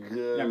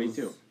because Yeah, me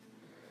too.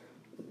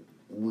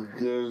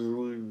 Because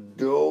we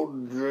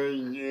don't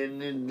drink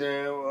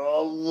anytime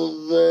other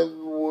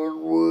than when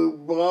we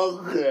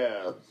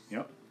podcast.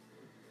 Yep.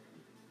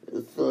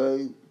 It's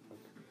like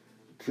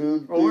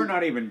Well, we're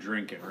not even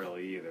drinking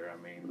really either. I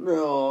mean,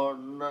 No,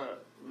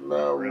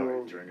 not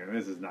really drinking.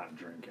 This is not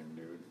drinking,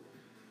 dude.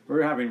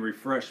 We're having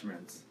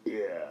refreshments.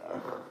 Yeah.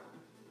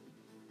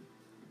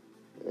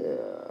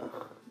 Yeah.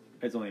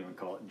 I don't even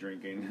call it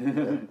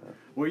drinking.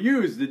 What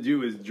you used to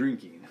do is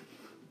drinking.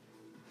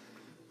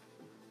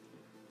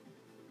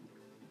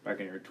 Back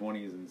in your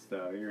 20s and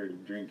stuff, you're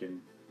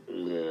drinking.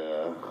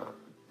 Yeah.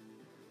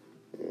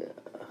 Yeah.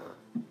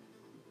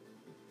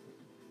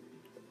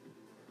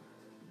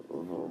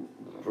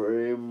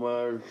 Pretty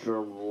much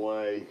from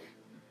like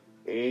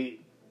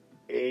 18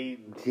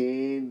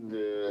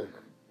 to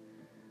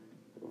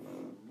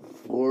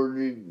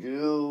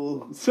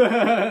 42.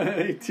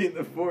 18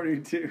 to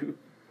 42.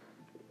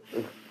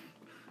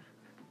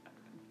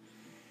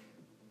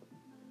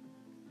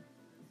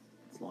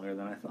 It's longer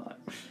than I thought.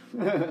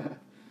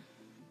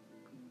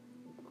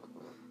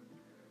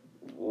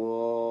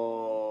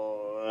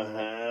 Well, I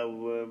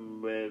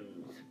haven't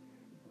been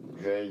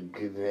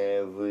drinking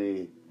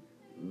heavy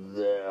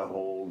that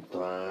whole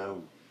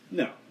time.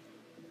 No.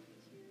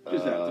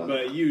 Just have to,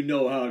 but you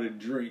know how to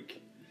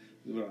drink,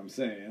 is what I'm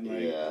saying.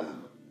 Like, Yeah.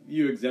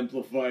 you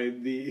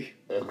exemplified the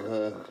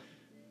Uh-huh.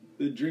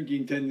 the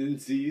drinking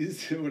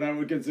tendencies, what I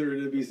would consider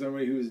to be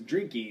somebody who's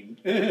drinking.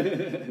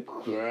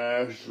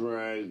 Crashed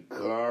my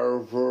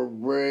car for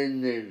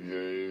brain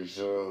injury,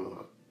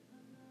 so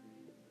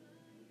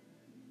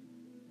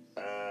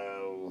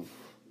I've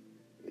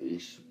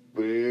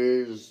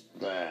experienced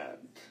that.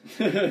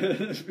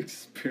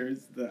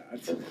 Experienced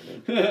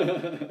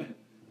that.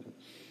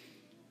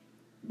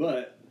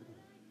 But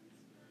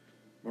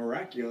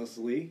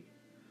miraculously,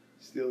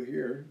 still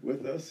here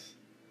with us.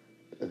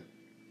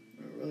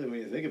 Really, when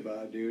you think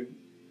about it, dude,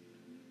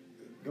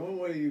 going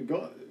what you've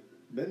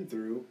been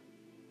through,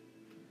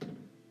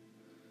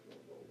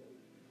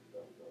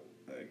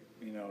 like,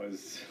 you know,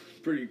 is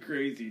pretty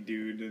crazy,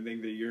 dude. To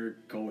think that you're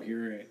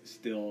coherent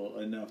still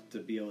enough to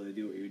be able to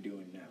do what you're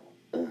doing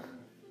now.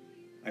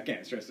 I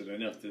can't stress it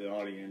enough to the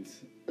audience.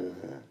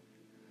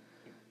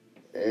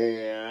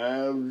 And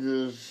I'm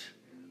just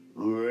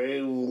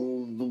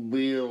grateful to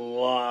be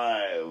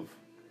alive.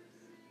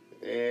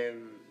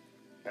 And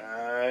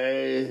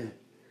I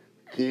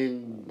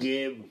can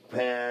get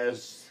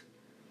past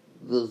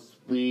the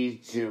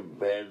speech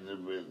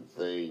impediment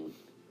thing.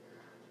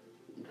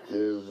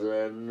 Because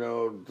I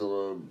know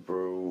to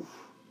improve.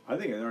 I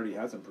think it already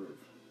has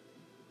improved.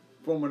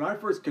 From when I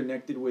first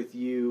connected with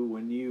you,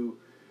 when you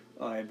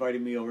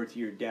invited me over to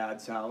your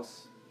dad's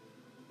house,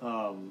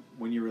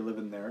 when you were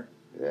living there,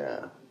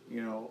 Yeah.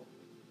 you know,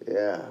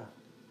 Yeah.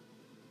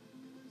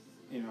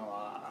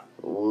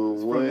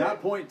 from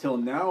that point till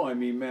now, I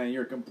mean, man,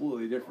 you're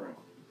completely different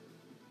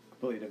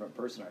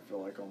person. I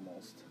feel like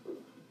almost.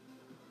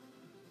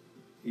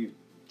 You've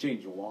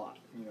changed a lot,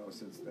 you know,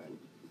 since then.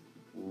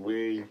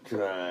 Big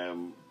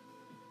time.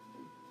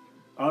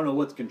 I don't know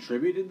what's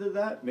contributed to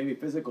that. Maybe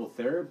physical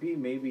therapy.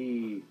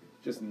 Maybe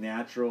just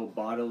natural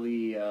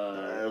bodily.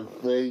 I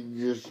think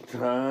just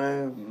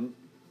time. Mm-hmm.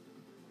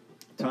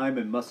 time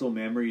and muscle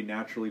memory,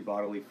 naturally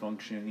bodily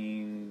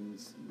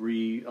functionings,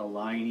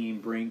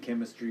 realigning, brain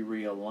chemistry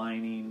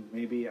realigning,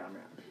 maybe? I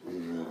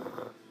mean,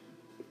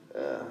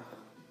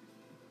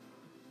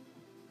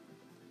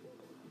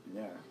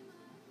 yeah.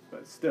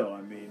 But still,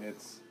 I mean,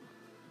 it's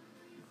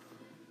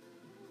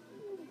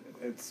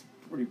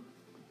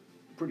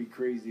pretty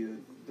crazy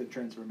the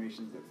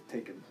transformations that's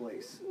taken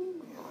place,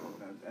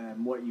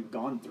 and what you've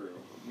gone through,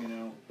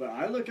 But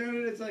I look at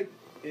it, it's like,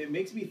 it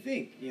makes me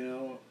think,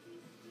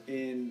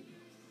 in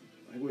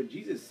like what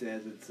Jesus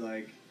says. It's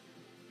like,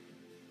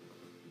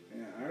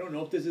 I don't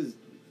know if this is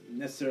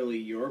necessarily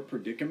your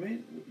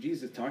predicament, what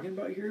Jesus is talking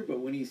about here, but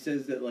when he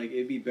says that, like,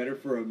 it'd be better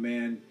for a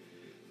man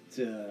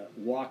to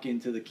walk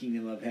into the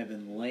kingdom of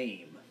heaven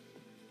lame,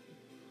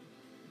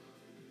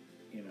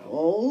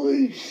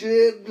 Holy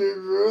shit, dude,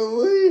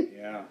 really?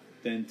 Yeah,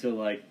 than to,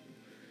 like,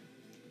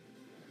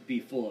 be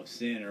full of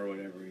sin or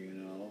whatever,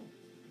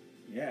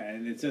 Yeah,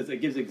 and it says,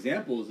 it gives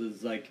examples.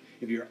 It's like,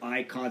 if your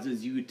eye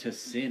causes you to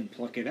sin,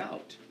 pluck it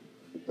out.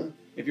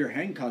 If your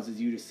hand causes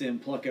you to sin,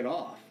 pluck it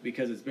off.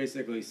 Because it's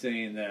basically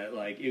saying that,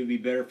 like, it would be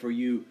better for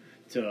you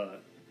to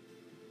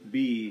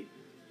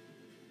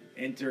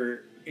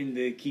enter in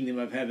the kingdom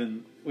of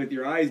heaven with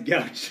your eyes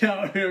gouged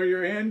out or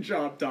your hand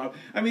chopped off.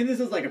 I mean, this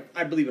is like,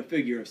 I believe, a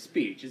figure of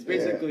speech. It's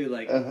basically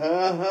like,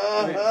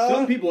 I mean,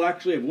 some people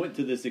actually have went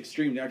to this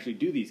extreme to actually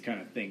do these kind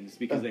of things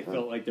because they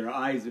felt like their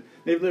eyes,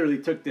 they literally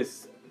took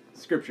this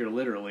scripture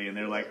literally, and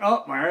they're like,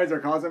 oh, my eyes are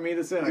causing me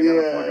to sin, I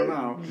gotta fuck them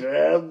out.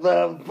 Jab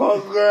that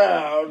fucker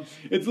out.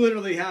 It's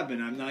literally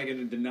happened, I'm not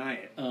gonna deny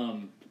it.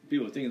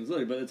 People are taking this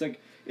literally, but it's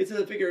like, it's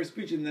a figure of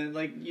speech, and then,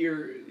 like,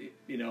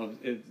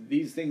 if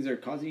these things are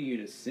causing you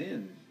to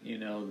sin,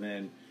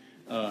 then,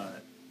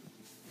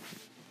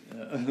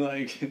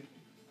 like,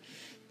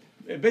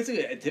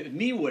 basically, to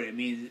me, what it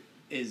means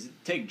is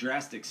take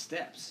drastic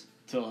steps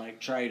to, like,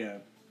 try to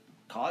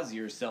cause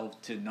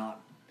yourself to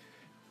not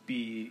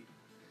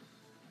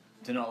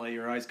let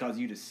your eyes cause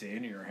you to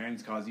sin, or your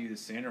hands cause you to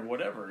sin, or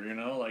whatever,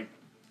 like,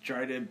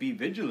 try to be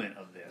vigilant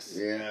of this.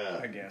 Yeah.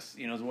 I guess,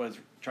 is what it's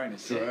trying to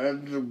say.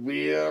 Trying to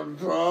be on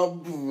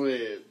top of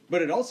it.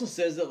 But it also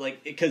says that,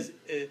 like, because,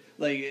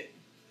 like,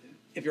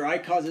 if your eye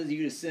causes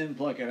you to sin,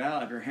 pluck it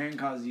out. If your hand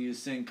causes you to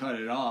sin, cut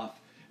it off.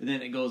 And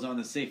then it goes on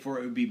to say, for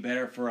it would be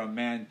better for a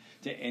man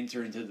to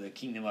enter into the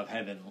kingdom of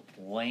heaven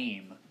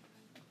lame,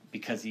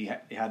 because he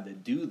had to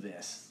do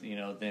this,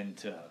 than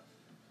to,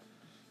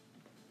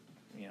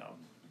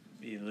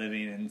 be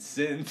living in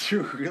sin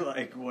through,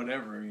 like,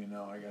 whatever,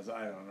 I guess,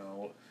 I don't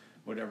know,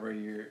 whatever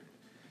your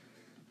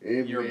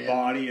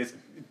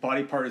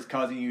body part is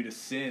causing you to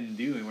sin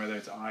doing, whether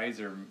it's eyes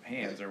or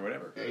hands or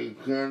whatever.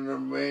 It kind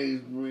of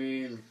makes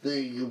me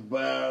think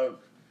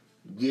about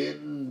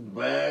getting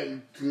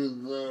back to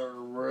the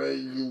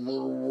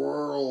regular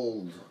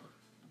world.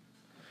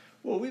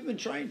 Well, we've been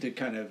trying to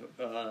kind of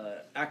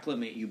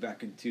acclimate you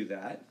back into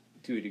that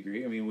to a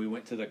degree. I mean, we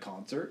went to the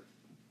concert.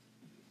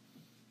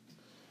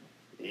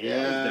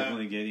 Yeah. It's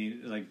definitely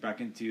getting, like, back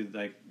into,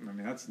 like, I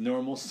mean, that's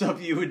normal stuff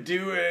you would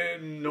do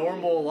in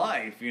normal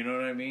life, you know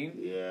what I mean?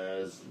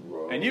 Yes,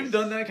 bro. And you've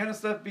done that kind of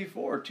stuff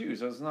before, too,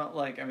 so it's not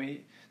like, I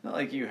mean, not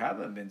like you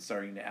haven't been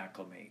starting to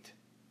acclimate.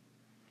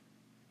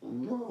 A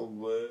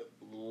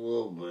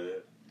little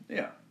bit.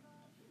 Yeah.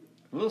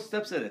 Little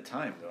steps at a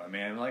time, though. I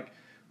mean, like,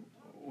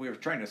 we were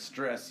trying to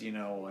stress,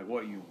 like,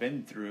 what you've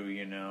been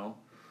through,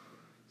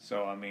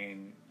 So, I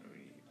mean,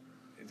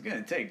 it's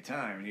going to take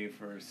time,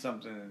 for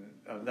something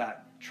of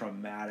that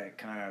traumatic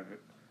kind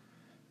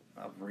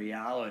of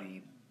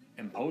reality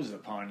imposed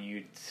upon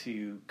you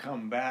to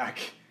come back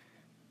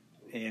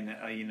in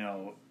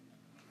a,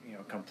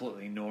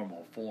 completely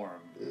normal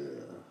form.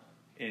 Yeah.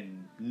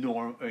 In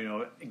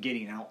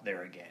getting out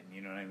there again,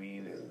 you know what I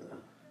mean?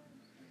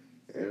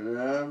 Yeah. And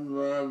I'm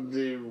not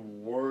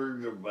even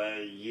worried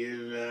about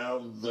getting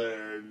out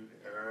there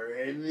or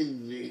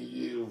anything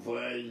if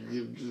I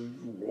could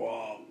just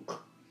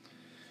walk.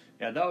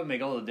 Yeah, that would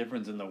make all the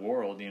difference in the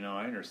world,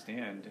 I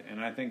understand. And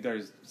I think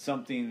there's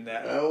something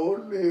that... I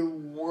wouldn't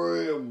even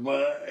worry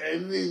about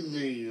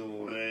anything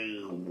if I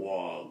could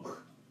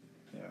walk.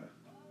 Yeah.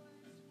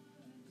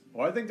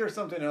 Well, I think there's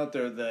something out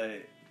there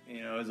that,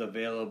 is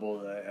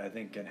available that I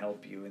think can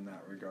help you in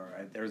that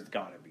regard. There's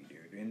got to be,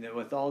 dude. And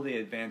with all the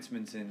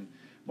advancements in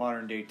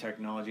modern day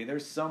technology,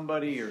 there's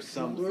somebody or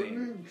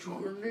something...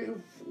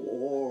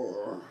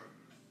 2024.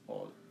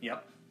 Well,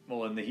 yep.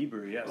 Well, in the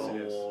Hebrew, yes, Almost.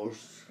 it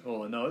is.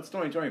 Well, no, it's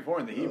 2024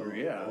 in the Hebrew,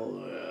 yeah.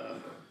 Oh, yeah.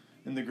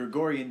 In the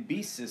Gregorian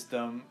beast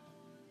system,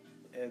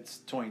 it's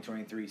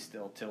 2023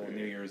 still, till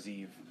New Year's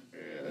Eve,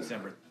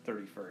 December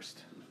 31st.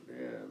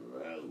 Yeah,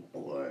 not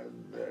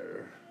quite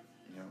there.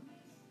 Yeah.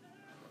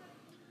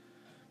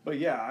 But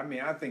yeah, I mean,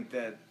 I think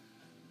that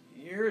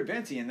you're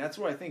advancing, and that's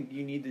why I think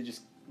you need to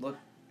just look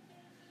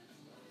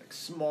like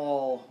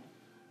small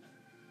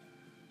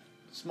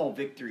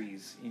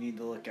victories. You need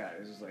to look at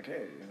it. It's just like,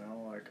 hey,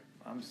 like,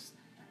 I'm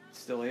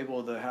still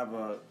able to have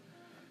a,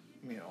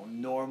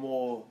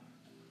 normal,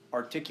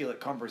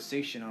 articulate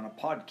conversation on a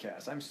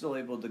podcast. I'm still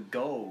able to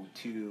go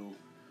to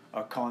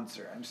a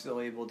concert. I'm still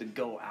able to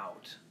go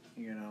out,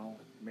 You know,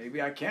 maybe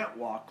I can't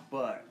walk,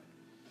 but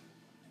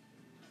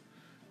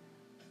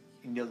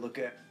you look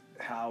at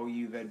how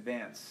you've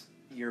advanced.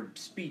 Your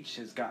speech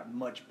has gotten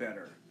much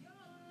better.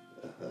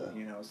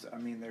 You know, so, I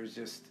mean, there's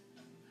just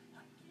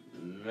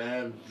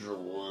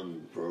natural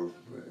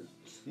improvements.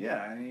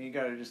 Yeah, and you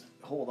got to just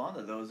hold on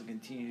to those and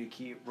continue to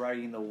keep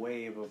riding the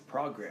wave of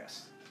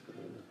progress.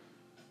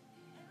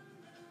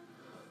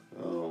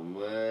 Oh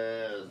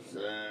man,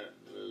 that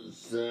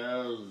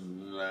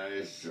sounds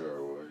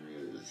nicer when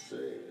you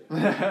say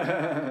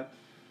it.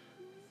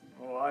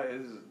 Well, I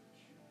is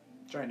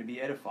trying to be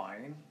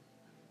edifying.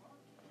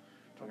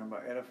 Talking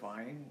about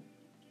edifying,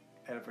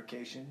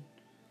 edification.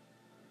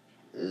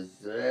 Is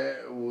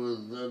that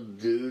with the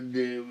dude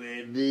named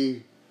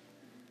Andy?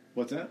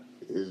 What's that?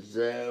 Is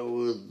that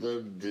with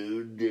the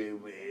dude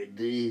named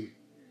Andy?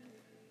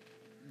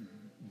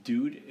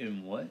 Dude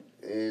in what?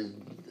 Is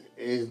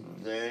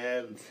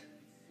that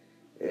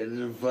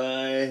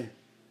edify?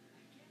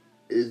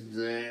 Is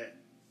that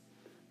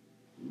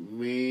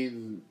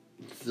mean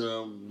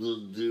something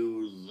to do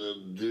with the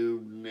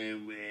dude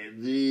named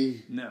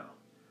Andy? No.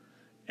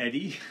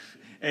 Eddie?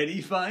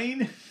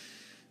 Edifying?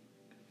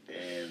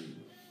 And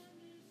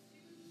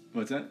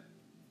What's that?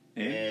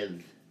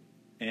 and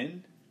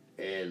End?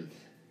 and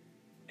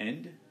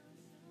End?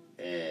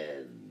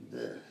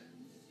 and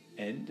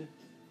End?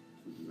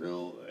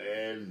 no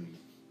and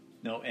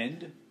No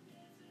end?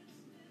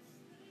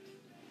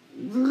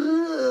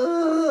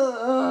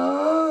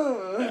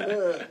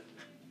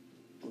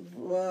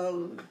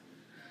 well,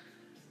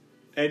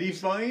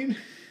 Edifying?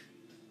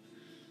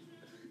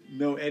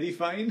 No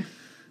edifying?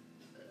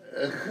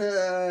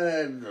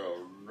 I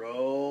don't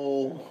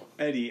know.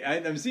 Eddie.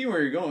 I'm seeing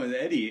where you're going with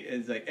Eddie.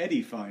 It's like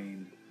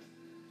edifying.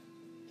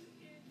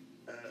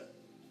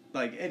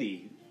 Like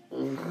Eddie.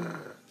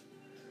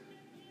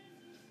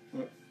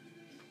 What?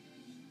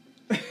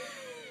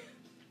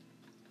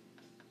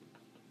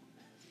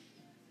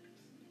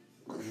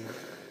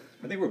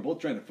 I think we're both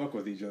trying to fuck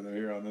with each other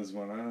here on this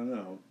one. I don't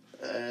know.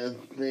 I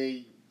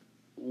think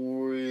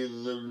we're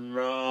either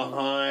not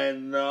high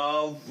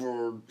enough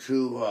or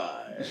too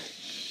high.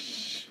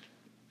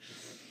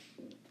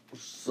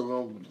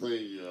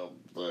 Something up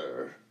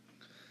there.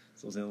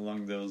 Something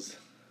along those,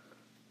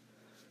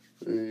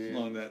 We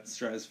along that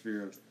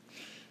stratosphere of.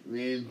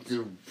 need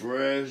some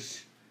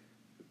fresh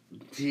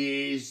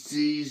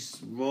THC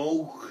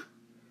smoke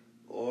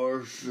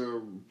or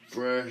some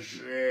fresh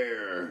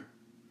air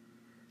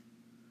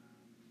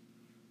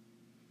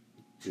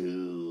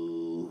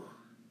to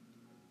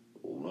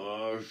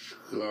watch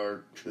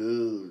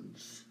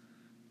cartoons.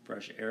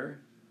 Fresh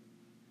air?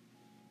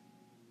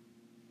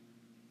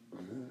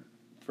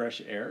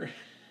 Fresh air?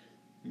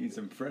 You need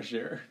some fresh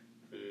air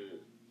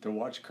to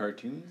watch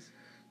cartoons?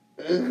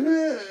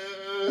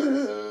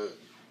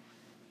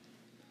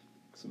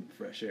 Some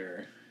fresh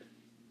air.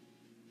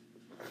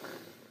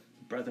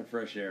 Breath of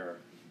fresh air.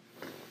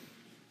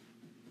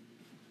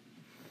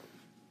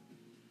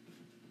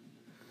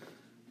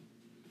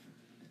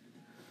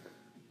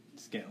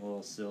 It's getting a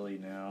little silly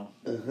now.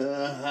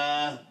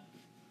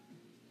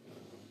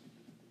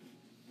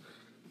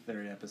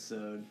 Third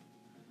episode.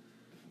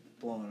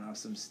 Blowing off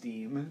some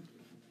steam.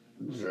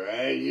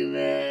 Dragging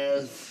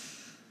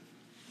ass.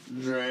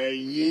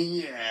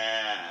 Dragging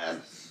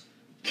ass.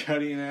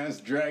 Cutting ass,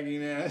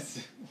 dragging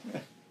ass.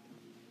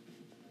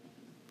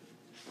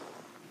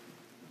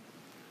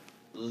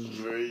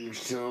 Drink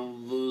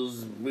some of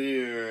this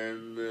beer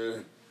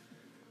and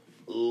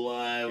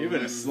live. You've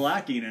been a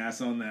slacking ass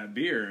on that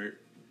beer.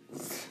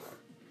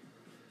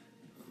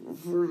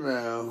 For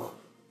now.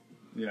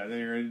 Yeah, then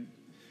you're gonna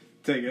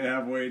take it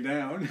halfway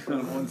down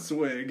on one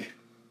swig.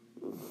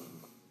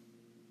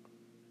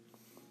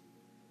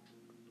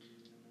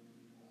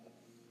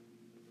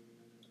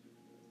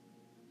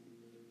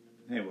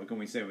 Hey, what can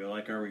we say? We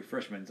like our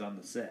refreshments on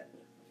the set.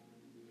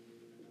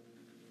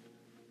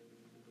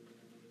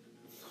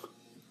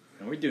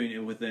 And we're doing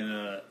it within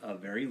a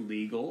very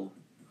legal...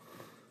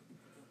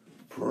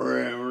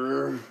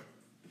 Parameter.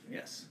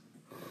 Yes.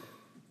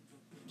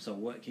 So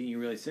what can you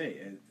really say?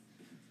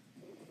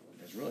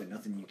 There's really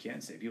nothing you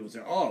can say. People say,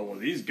 oh, well,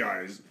 these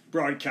guys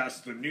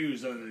broadcast the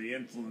news under the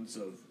influence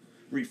of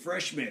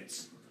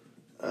refreshments.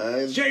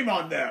 Shame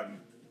on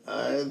them!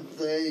 I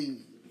think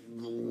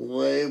the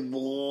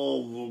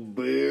label of a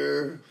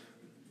beer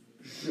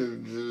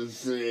should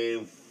just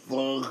say,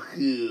 fuck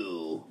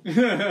you.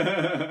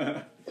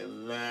 And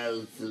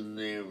that's the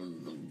name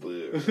of the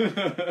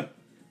beer.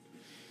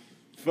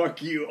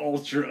 Fuck you,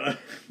 Ultra.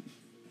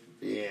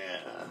 Yeah.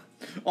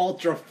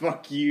 Ultra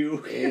fuck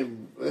you. Yeah,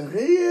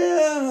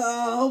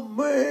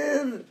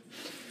 man.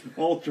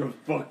 Ultra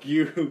fuck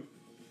you.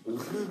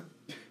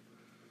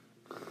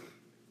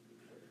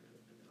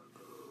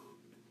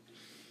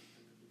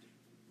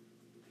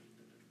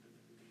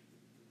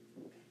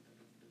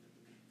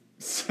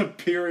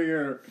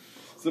 Superior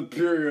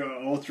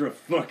ultra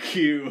fuck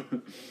you.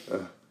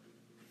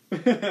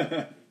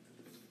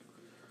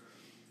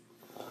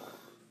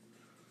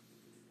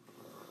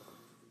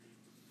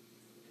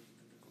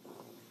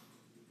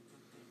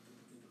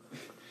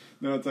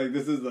 No, it's like,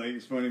 this is like,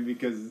 it's funny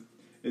because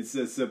it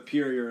says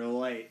superior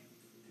light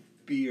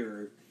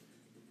beer.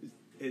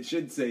 It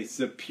should say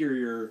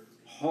superior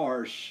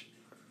harsh,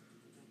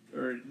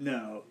 or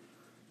no,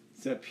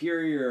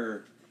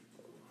 superior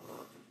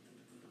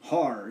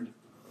hard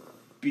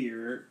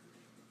beer.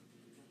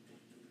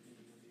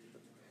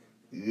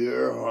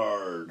 You're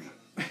hard.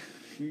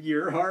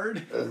 You're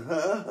hard?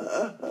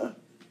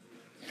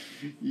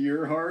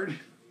 You're hard?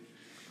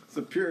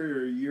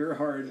 Superior, you're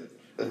hard.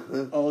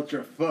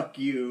 Ultra, fuck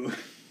you.